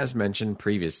 As mentioned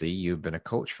previously, you've been a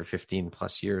coach for 15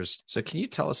 plus years. So can you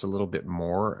tell us a little bit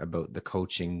more about the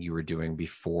coaching you were doing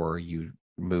before you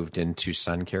moved into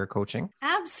sun care coaching?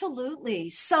 Absolutely.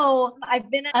 So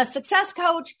I've been a success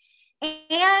coach,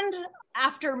 and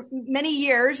after many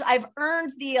years, I've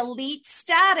earned the elite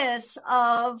status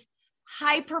of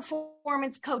high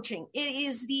performance coaching. It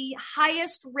is the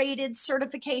highest rated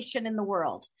certification in the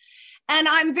world. And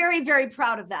I'm very, very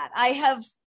proud of that. I have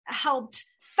helped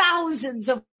thousands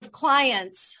of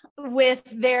clients with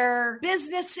their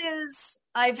businesses.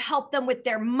 I've helped them with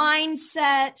their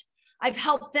mindset. I've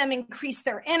helped them increase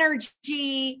their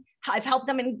energy. I've helped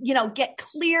them, get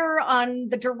clear on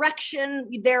the direction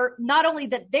they're not only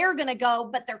that they're going to go,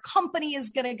 but their company is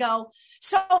going to go.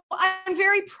 So I'm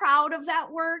very proud of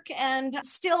that work and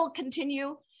still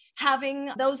continue having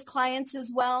those clients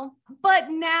as well. But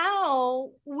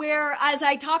now, as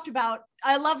I talked about,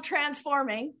 I love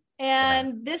transforming.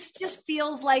 And this just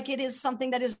feels like it is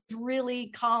something that is really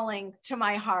calling to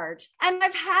my heart. And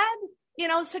I've had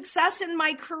success in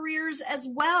my careers as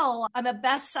well. I'm a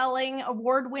best-selling,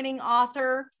 award-winning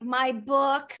author. My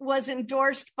book was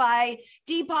endorsed by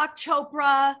Deepak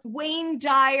Chopra, Wayne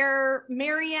Dyer,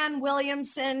 Marianne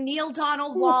Williamson, Neil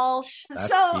Donald Walsh. That's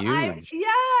so huge. I've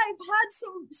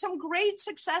had some great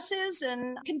successes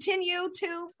and continue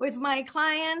to with my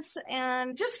clients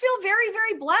and just feel very,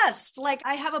 very blessed. Like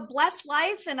I have a blessed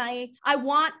life and I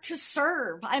want to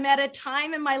serve. I'm at a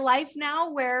time in my life now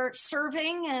where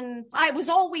serving, and I was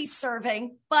always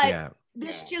serving, but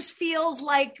this just feels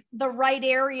like the right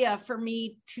area for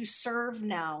me to serve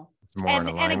now. And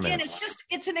again,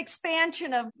 it's an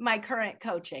expansion of my current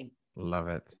coaching. Love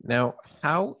it. Now,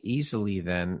 how easily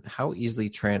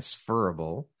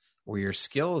transferable were your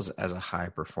skills as a high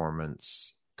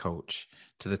performance coach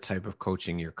to the type of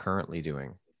coaching you're currently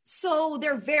doing? So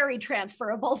they're very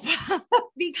transferable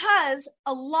because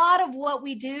a lot of what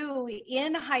we do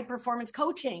in high performance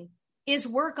coaching is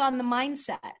work on the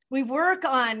mindset. We work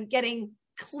on getting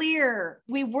clear.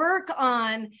 We work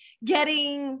on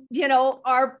getting, getting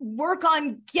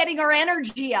our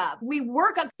energy up. We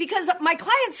work on, because my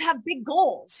clients have big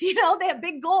goals, they have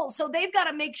big goals. So they've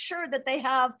got to make sure that they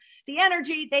have the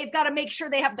energy. They've got to make sure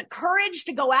they have the courage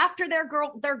to go after their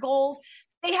goals.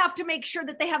 They have to make sure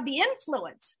that they have the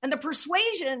influence and the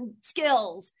persuasion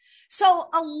skills. So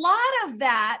a lot of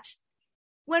that,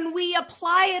 when we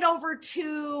apply it over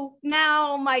to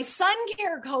now my sun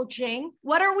care coaching,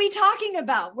 what are we talking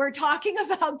about? We're talking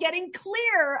about getting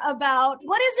clear about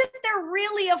what is it they're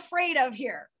really afraid of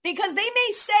here? Because they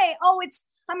may say,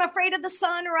 I'm afraid of the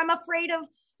sun, or I'm afraid of,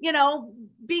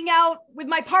 being out with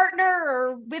my partner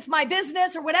or with my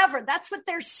business or whatever. That's what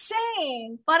they're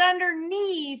saying. But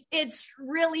underneath, it's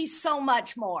really so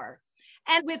much more.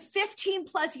 And with 15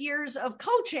 plus years of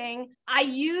coaching, I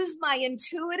use my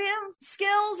intuitive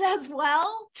skills as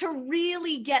well to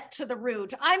really get to the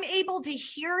root. I'm able to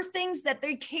hear things that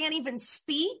they can't even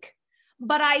speak,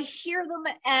 but I hear them,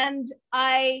 and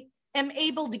I am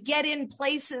able to get in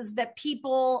places that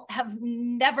people have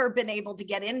never been able to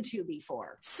get into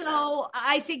before. So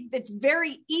I think that's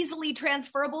very easily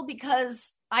transferable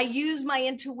because I use my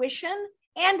intuition.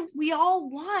 And we all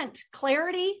want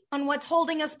clarity on what's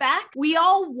holding us back. We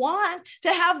all want to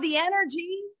have the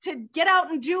energy to get out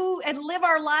and do and live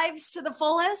our lives to the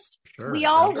fullest. Sure, we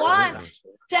all want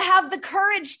to have the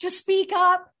courage to speak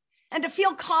up and to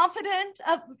feel confident,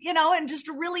 and just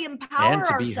to really empower and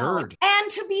to ourselves. Be heard.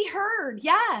 And to be heard.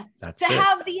 Yeah. That's to it.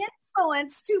 Have the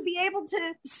influence to be able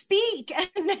to speak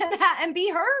and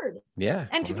be heard. Yeah.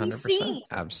 And to 100%. Be seen.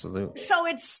 Absolutely. So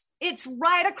it's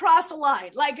right across the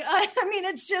line.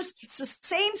 It's the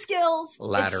same skills.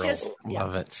 Lateral.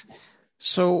 Love it.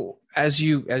 So as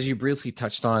you briefly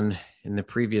touched on in the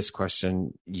previous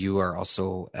question, you are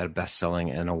also a best-selling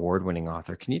and award-winning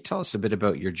author. Can you tell us a bit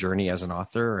about your journey as an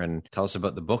author and tell us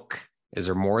about the book? Is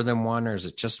there more than one, or is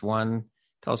it just one?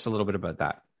 Tell us a little bit about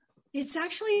that. It's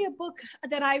actually a book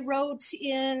that I wrote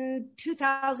in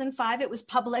 2005. It was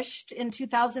published in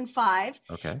 2005.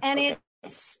 Okay. And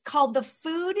it's called The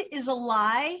Food is a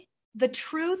Lie. The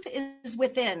Truth is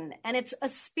Within. And it's a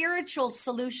spiritual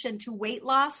solution to weight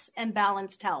loss and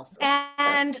balanced health.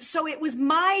 And so it was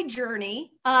my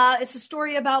journey. It's a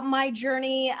story about my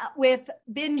journey with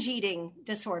binge eating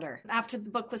disorder. After the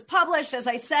book was published, as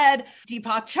I said,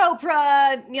 Deepak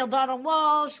Chopra, Neil Donald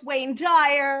Walsh, Wayne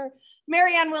Dyer,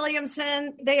 Marianne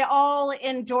Williamson, they all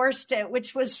endorsed it,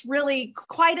 which was really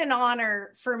quite an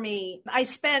honor for me. I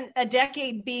spent a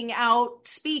decade being out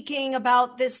speaking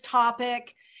about this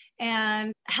topic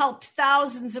and helped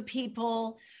thousands of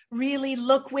people really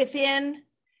look within,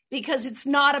 because it's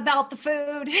not about the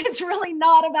food. It's really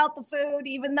not about the food,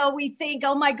 even though we think,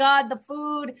 oh my God, the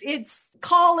food, it's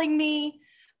calling me,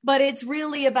 but it's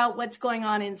really about what's going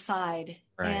on inside.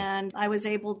 Right. And I was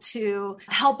able to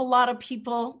help a lot of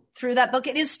people through that book.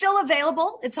 It is still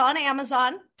available. It's on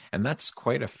Amazon. And that's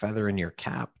quite a feather in your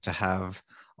cap to have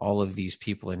all of these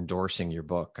people endorsing your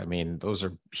book. I mean, those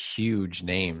are huge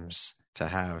names to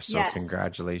have. So yes.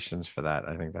 Congratulations for that.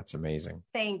 I think that's amazing.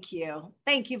 Thank you.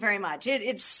 Thank you very much. It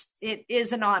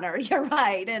is an honor. You're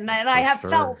right. And I have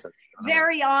felt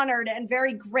very honored and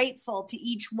very grateful to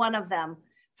each one of them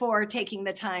for taking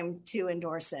the time to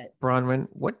endorse it. Bronwyn,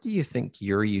 what do you think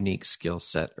your unique skill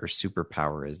set or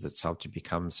superpower is that's helped you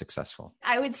become successful?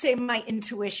 I would say my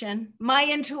intuition. My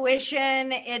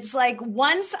intuition, it's like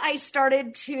once I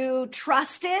started to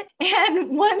trust it,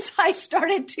 and once I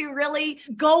started to really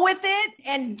go with it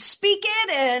and speak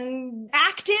it and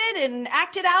act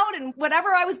it out and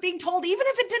whatever I was being told, even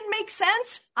if it didn't make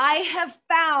sense, I have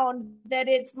found that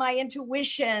it's my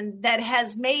intuition that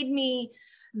has made me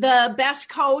the best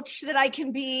coach that I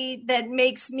can be, that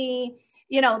makes me,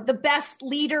 the best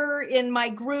leader in my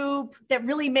group, that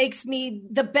really makes me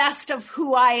the best of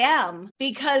who I am,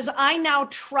 because I now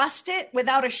trust it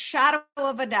without a shadow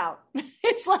of a doubt.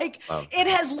 It's like, It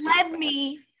has led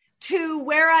me to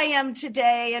where I am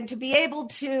today and to be able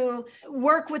to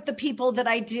work with the people that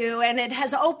I do. And it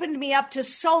has opened me up to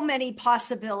so many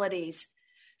possibilities.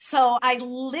 So I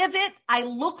live it, I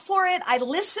look for it, I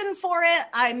listen for it,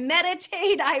 I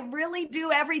meditate, I really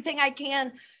do everything I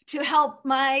can to help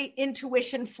my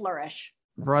intuition flourish.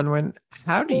 Bronwyn,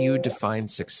 how do you define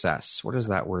success? What does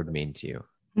that word mean to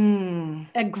you?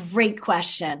 A great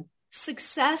question.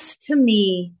 Success to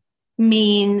me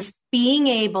means being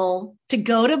able to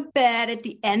go to bed at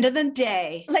the end of the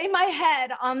day, lay my head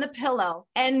on the pillow,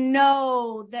 and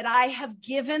know that I have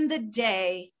given the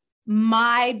day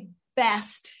my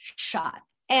best shot.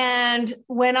 And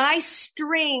when I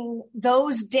string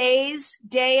those days,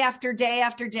 day after day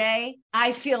after day,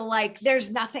 I feel like there's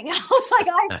nothing else. Like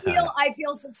I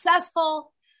feel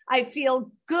successful. I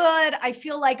feel good. I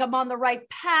feel like I'm on the right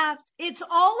path. It's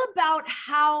all about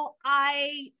how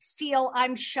I feel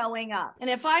I'm showing up. And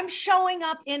if I'm showing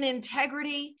up in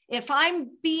integrity, if I'm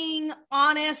being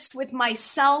honest with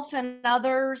myself and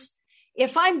others,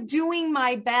 if I'm doing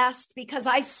my best because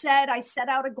I set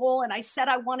out a goal and I said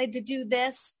I wanted to do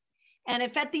this. And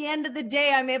if at the end of the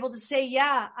day, I'm able to say,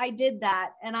 yeah, I did that.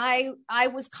 And I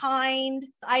was kind.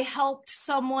 I helped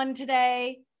someone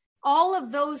today. All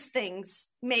of those things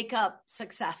make up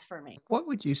success for me. What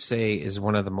would you say is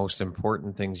one of the most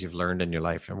important things you've learned in your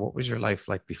life? And what was your life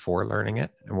like before learning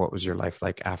it? And what was your life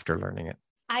like after learning it?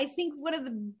 I think one of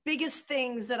the biggest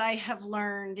things that I have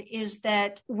learned is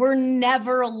that we're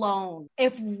never alone.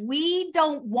 If we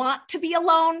don't want to be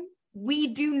alone, we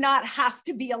do not have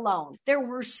to be alone. There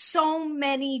were so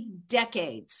many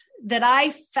decades that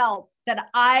I felt that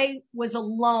I was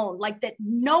alone, like that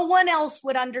no one else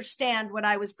would understand what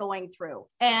I was going through.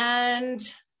 And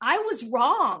I was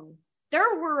wrong.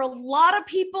 There were a lot of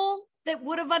people that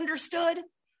would have understood,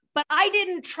 but I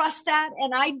didn't trust that.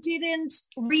 And I didn't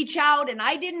reach out and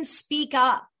I didn't speak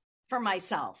up for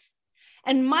myself.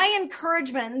 And my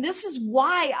encouragement, and this is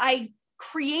why I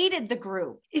created the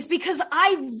group, is because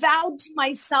I vowed to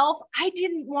myself, I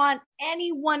didn't want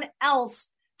anyone else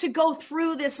to go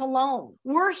through this alone.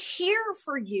 We're here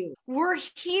for you. We're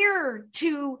here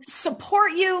to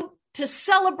support you, to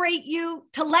celebrate you,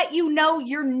 to let you know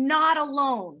you're not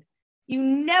alone. You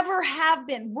never have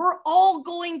been. We're all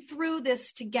going through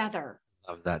this together.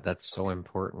 Love that. That's so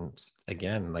important.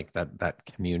 Again, like that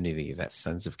community, that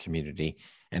sense of community,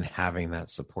 and having that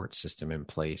support system in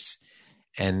place,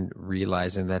 and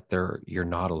realizing that you're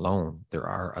not alone. There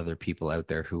are other people out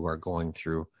there who are going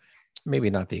through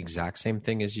maybe not the exact same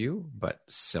thing as you, but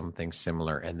something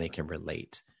similar, and they can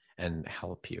relate and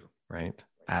help you, right?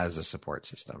 As a support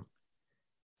system.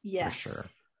 Yes, for sure.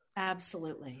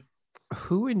 Absolutely.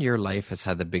 Who in your life has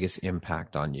had the biggest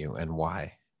impact on you and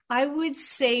why? I would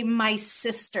say my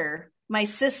sister. My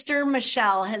sister,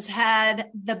 Michelle, has had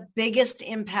the biggest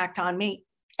impact on me.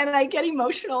 And I get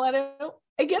emotional.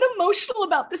 I get emotional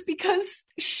about this because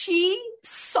she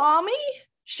saw me.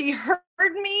 She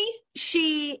heard me.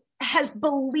 She has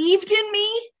believed in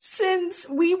me since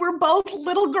we were both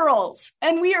little girls.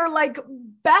 And we are like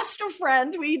best of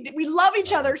friends. We love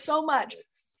each other so much.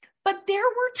 But there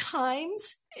were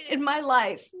times in my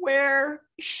life where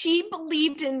she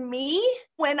believed in me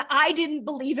when I didn't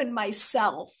believe in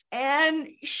myself. And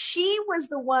she was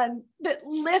the one that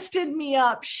lifted me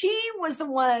up. She was the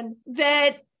one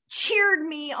that cheered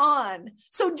me on.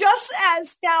 So just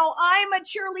as now I'm a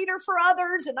cheerleader for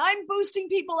others and I'm boosting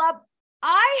people up,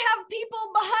 I have people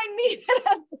behind me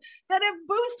that have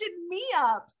boosted me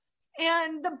up.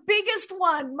 And the biggest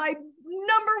one, my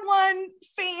number one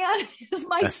fan, is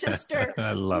my sister,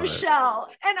 I love Michelle.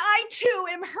 And I too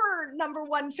am her number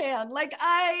one fan. Like,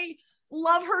 I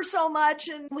love her so much,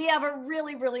 and we have a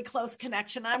really, really close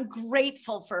connection. I'm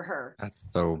grateful for her. That's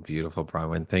so beautiful,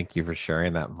 Bronwyn. Thank you for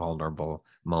sharing that vulnerable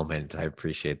moment. I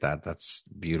appreciate that. That's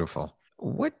beautiful.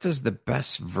 What does the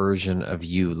best version of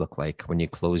you look like when you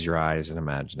close your eyes and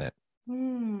imagine it?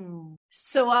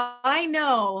 So I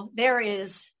know there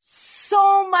is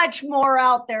so much more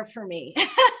out there for me.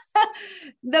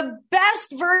 The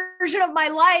best version of my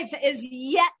life is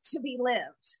yet to be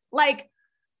lived. Like,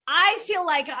 I feel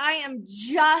like I am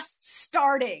just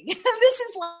starting. This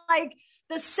is like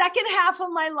the second half of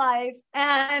my life,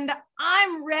 and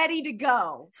I'm ready to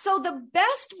go. So the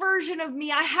best version of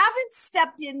me, I haven't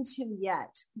stepped into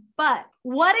yet, but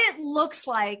what it looks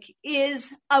like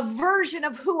is a version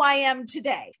of who I am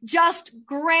today, just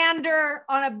grander,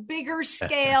 on a bigger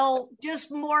scale, just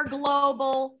more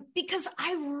global, because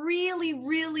I really,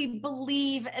 really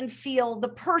believe and feel the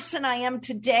person I am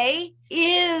today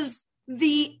is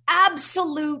the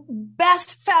absolute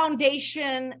best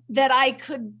foundation that I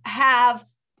could have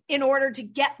in order to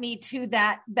get me to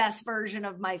that best version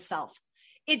of myself.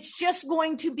 It's just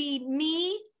going to be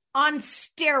me on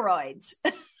steroids.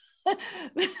 I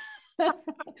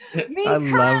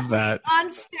love that. On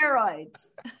steroids.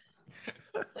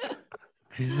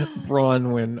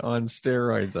 Bronwyn on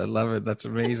steroids. I love it. That's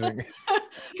amazing.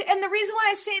 And the reason why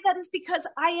I say that is because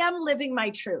I am living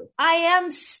my truth. I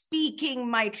am speaking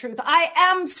my truth. I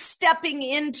am stepping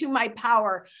into my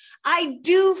power. I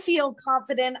do feel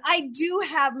confident. I do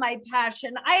have my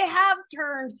passion. I have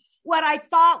turned what I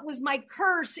thought was my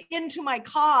curse into my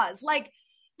cause. Like,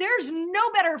 there's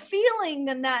no better feeling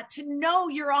than that, to know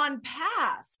you're on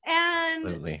path. And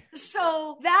Absolutely.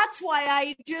 so that's why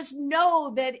I just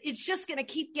know that it's just going to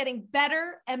keep getting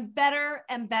better and better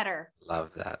and better.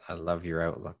 Love that. I love your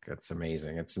outlook. It's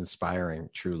amazing. It's inspiring,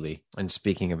 truly. And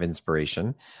speaking of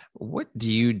inspiration, what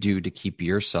do you do to keep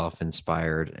yourself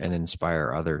inspired and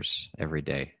inspire others every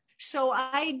day? So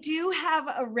I do have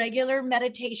a regular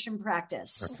meditation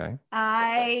practice. Okay.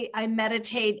 I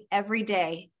meditate every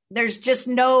day. There's just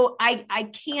I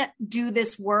can't do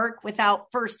this work without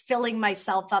first filling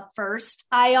myself up first.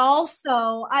 I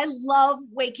love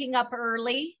waking up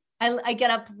early. I get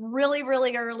up really,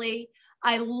 really early.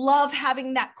 I love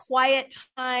having that quiet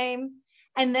time.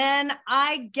 And then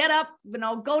I get up and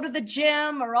I'll go to the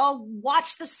gym, or I'll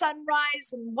watch the sunrise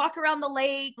and walk around the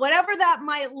lake, whatever that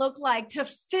might look like, to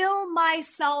fill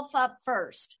myself up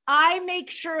first. I make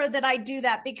sure that I do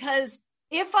that, because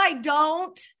if I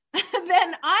don't,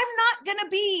 then I'm not going to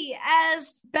be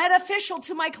as beneficial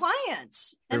to my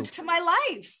clients and to my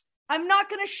life. I'm not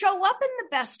going to show up in the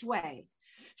best way.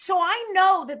 So I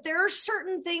know that there are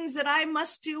certain things that I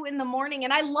must do in the morning,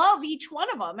 and I love each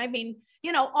one of them. I mean,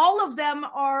 all of them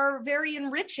are very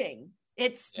enriching.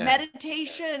 It's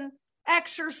meditation,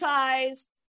 exercise,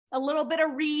 a little bit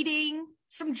of reading,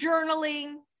 some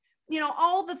journaling,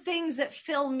 all the things that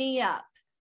fill me up.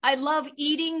 I love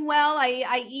eating well.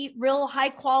 I eat real high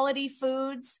quality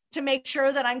foods to make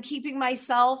sure that I'm keeping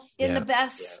myself in the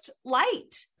best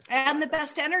light and the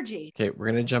best energy. Okay, we're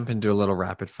going to jump into a little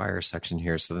rapid fire section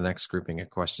here. So the next grouping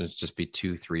of questions just be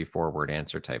 2, 3, 4 word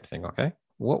answer type thing. Okay.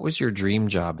 What was your dream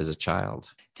job as a child?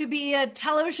 To be a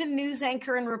television news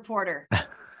anchor and reporter.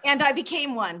 And I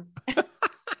became one.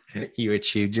 You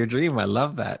achieved your dream. I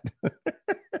love that.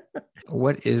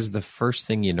 What is the first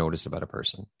thing you notice about a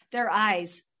person? Their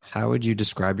eyes. How would you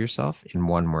describe yourself in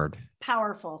one word?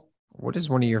 Powerful. What is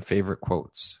one of your favorite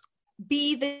quotes?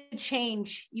 Be the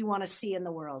change you want to see in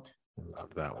the world.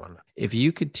 Love that one. If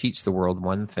you could teach the world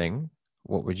one thing,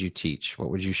 what would you teach? What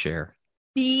would you share?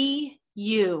 Be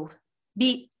you.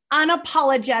 Be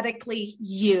unapologetically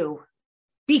you.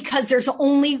 Because there's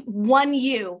only one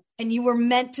you, and you were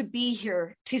meant to be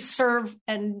here to serve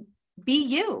and be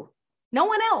you. No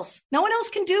one else. No one else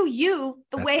can do you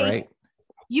the way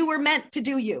you were meant to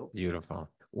do you. Beautiful.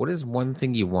 What is one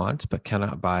thing you want but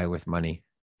cannot buy with money?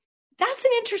 That's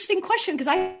an interesting question, because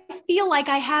I feel like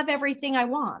I have everything I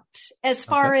want. As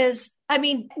far as,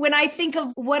 when I think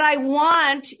of what I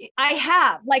want, I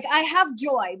have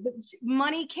joy, but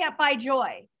money can't buy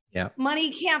joy. Yeah.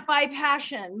 Money can't buy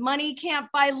passion. Money can't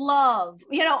buy love,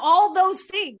 all those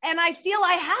things. And I feel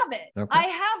I have it. Okay. I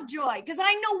have joy because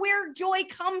I know where joy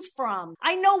comes from.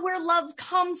 I know where love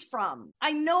comes from.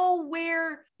 I know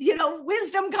where,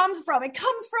 wisdom comes from. It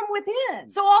comes from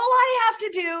within. So all I have to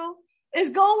do is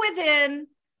go within,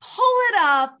 pull it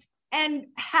up, and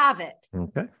have it.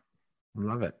 Okay.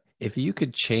 Love it. If you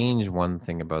could change one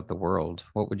thing about the world,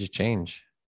 what would you change?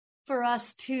 For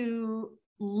us to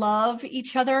love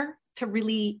each other, to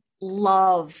really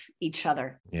love each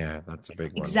other. Yeah, that's a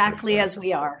big one. Exactly as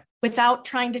we are, without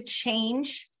trying to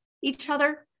change each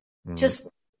other. Just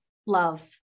love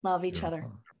each other.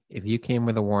 If you came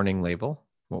with a warning label,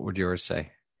 what would yours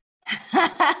say?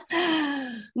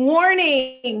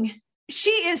 Warning. She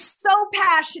is so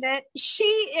passionate. She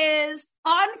is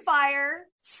on fire.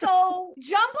 So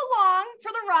jump along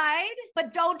for the ride,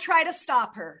 but don't try to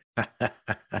stop her.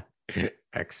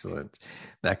 Excellent.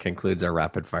 That concludes our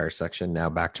rapid fire section. Now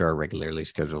back to our regularly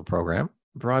scheduled program.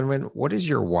 Bronwyn, what is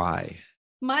your why?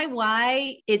 My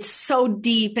why, it's so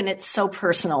deep and it's so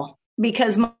personal,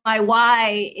 because my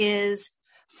why is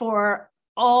for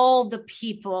all the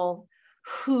people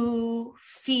who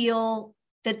feel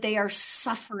that they are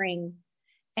suffering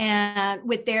and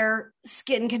with their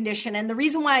skin condition. And the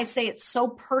reason why I say it's so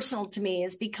personal to me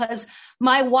is because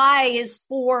my why is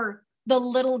for the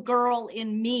little girl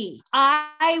in me.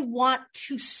 I want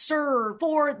to serve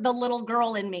for the little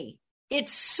girl in me.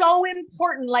 It's so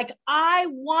important. Like, I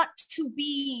want to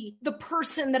be the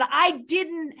person that I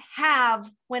didn't have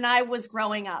when I was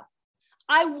growing up.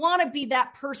 I want to be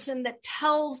that person that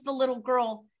tells the little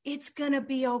girl, it's going to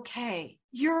be okay.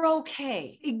 You're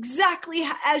okay. Exactly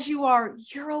as you are.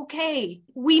 You're okay.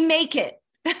 We make it.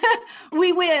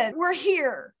 We win. We're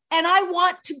here. And I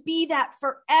want to be that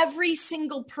for every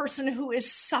single person who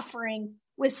is suffering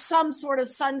with some sort of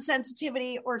sun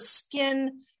sensitivity or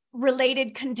skin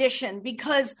related condition,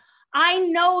 because I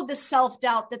know the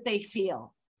self-doubt that they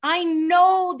feel. I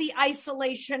know the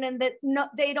isolation and that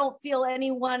they don't feel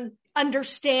anyone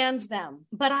understands them,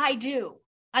 but I do.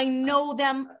 I know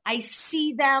them. I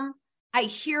see them. I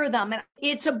hear them. And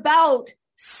it's about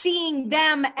seeing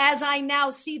them as I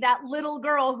now see that little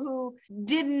girl who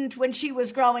didn't, when she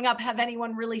was growing up, have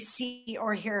anyone really see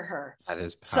or hear her. That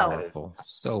is powerful.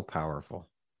 So powerful.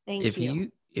 Thank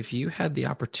you. If you had the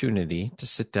opportunity to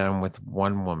sit down with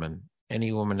one woman,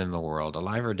 any woman in the world,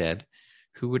 alive or dead,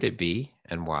 who would it be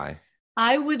and why?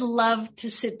 I would love to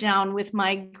sit down with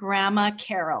my grandma,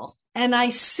 Carol. And I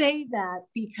say that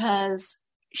because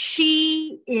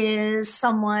she is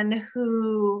someone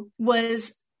who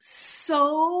was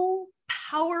so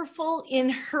powerful in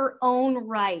her own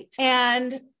right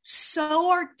and so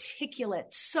articulate,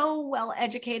 so well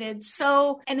educated,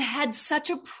 and had such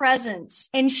a presence.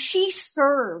 And she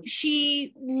served,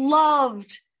 she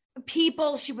loved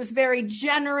people. She was very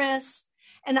generous.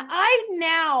 And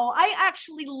I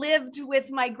actually lived with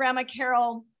my grandma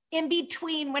Carol in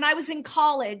between when I was in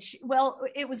college. Well,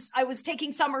 I was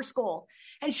taking summer school,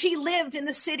 and she lived in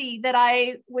the city that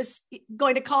I was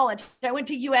going to college. I went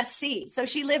to USC. So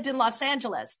she lived in Los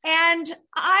Angeles. And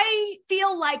I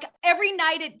feel like every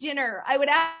night at dinner, I would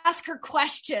ask her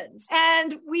questions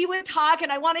and we would talk,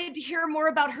 and I wanted to hear more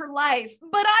about her life.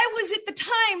 But I was at the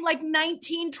time like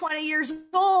 19, 20 years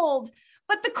old.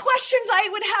 But the questions I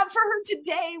would have for her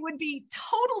today would be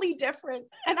totally different.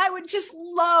 And I would just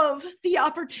love the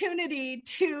opportunity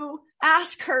to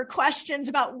ask her questions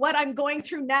about what I'm going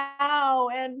through now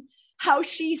and how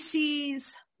she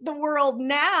sees the world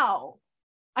now.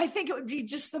 I think it would be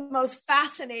just the most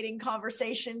fascinating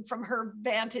conversation from her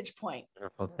vantage point.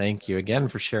 Well, thank you again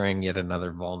for sharing yet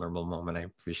another vulnerable moment. I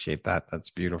appreciate that. That's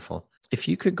beautiful. If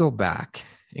you could go back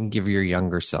and give your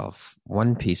younger self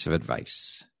one piece of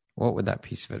advice, what would that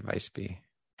piece of advice be?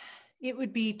 It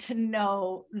would be to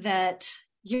know that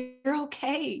you're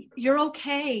okay. You're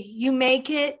okay. You make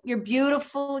it. You're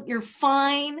beautiful. You're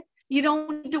fine. You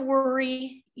don't need to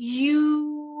worry.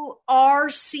 You are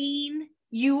seen.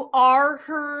 You are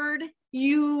heard.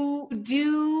 You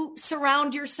do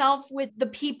surround yourself with the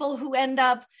people who end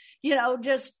up,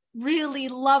 just really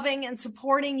loving and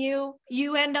supporting you.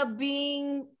 You end up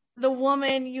being the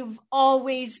woman you've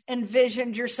always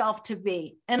envisioned yourself to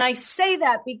be. And I say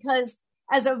that because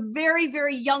as a very,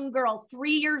 very young girl,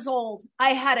 3 years old,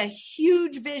 I had a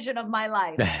huge vision of my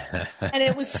life. And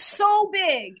it was so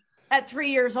big at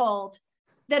 3 years old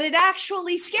that it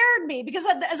actually scared me, because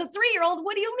as a 3-year-old,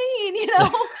 what do you mean?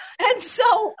 And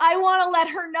so I want to let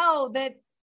her know that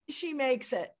she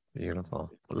makes it. Beautiful.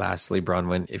 Lastly,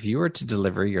 Bronwyn, if you were to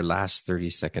deliver your last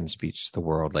 30-second speech to the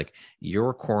world, like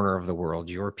your corner of the world,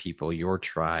 your people, your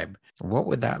tribe, what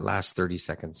would that last 30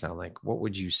 seconds sound like? What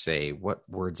would you say? What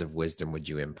words of wisdom would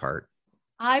you impart?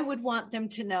 I would want them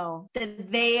to know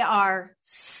that they are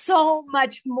so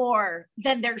much more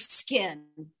than their skin.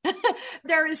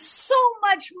 There is so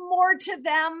much more to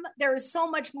them. There is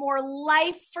so much more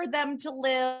life for them to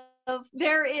live.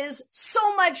 There is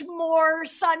so much more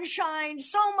sunshine,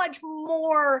 so much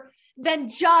more than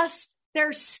just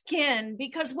their skin,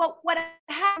 because what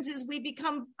happens is we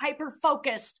become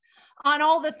hyper-focused on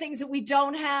all the things that we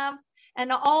don't have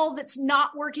and all that's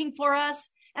not working for us.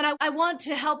 And I want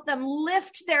to help them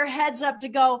lift their heads up to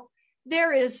go,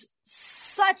 there is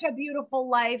such a beautiful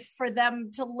life for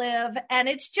them to live, and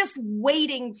it's just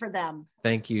waiting for them.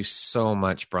 Thank you so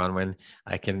much, Bronwyn.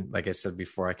 Like I said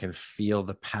before, I can feel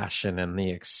the passion and the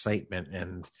excitement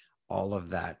and all of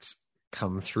that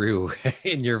come through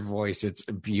in your voice. It's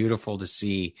beautiful to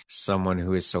see someone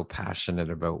who is so passionate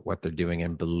about what they're doing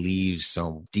and believes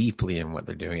so deeply in what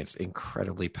they're doing. It's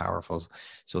incredibly powerful.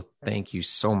 So thank you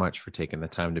so much for taking the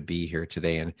time to be here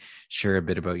today and share a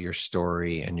bit about your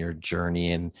story and your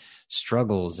journey and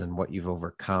struggles and what you've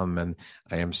overcome. And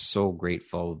I am so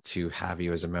grateful to have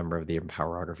you as a member of the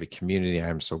Empowerography community. I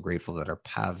am so grateful that our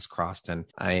paths crossed, and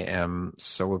I am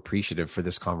so appreciative for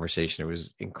this conversation. It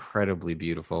was incredibly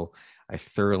beautiful. I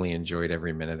thoroughly enjoyed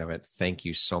every minute of it. Thank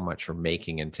you so much for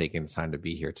making and taking the time to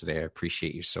be here today. I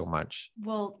appreciate you so much.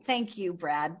 Well, thank you,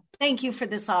 Brad. Thank you for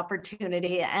this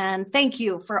opportunity. And thank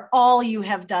you for all you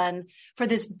have done for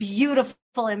this beautiful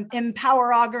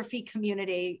Empowerography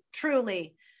community.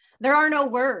 Truly, there are no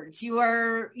words. You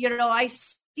are, I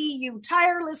see you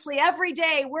tirelessly every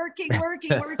day, working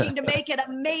to make it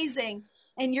amazing.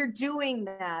 And you're doing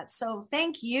that. So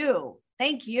thank you.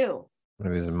 Thank you. It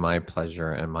was my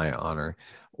pleasure and my honor.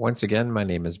 Once again, my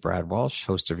name is Brad Walsh,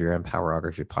 host of your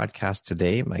Empowerography podcast.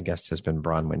 Today, my guest has been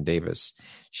Bronwyn Davis.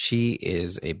 She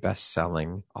is a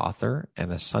best-selling author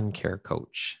and a sun care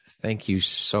coach. Thank you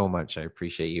so much. I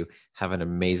appreciate you. Have an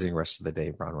amazing rest of the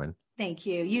day, Bronwyn. Thank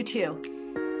you. You too.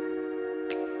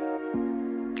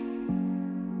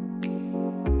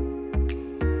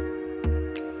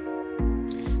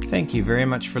 Thank you very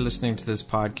much for listening to this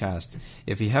podcast.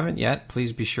 If you haven't yet,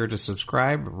 please be sure to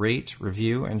subscribe, rate,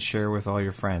 review, and share with all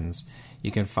your friends.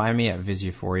 You can find me at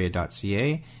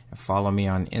visuphoria.ca and follow me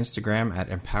on Instagram at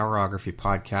Empowerography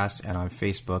Podcast and on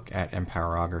Facebook at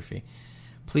Empowerography.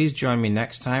 Please join me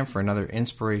next time for another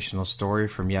inspirational story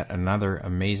from yet another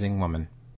amazing woman.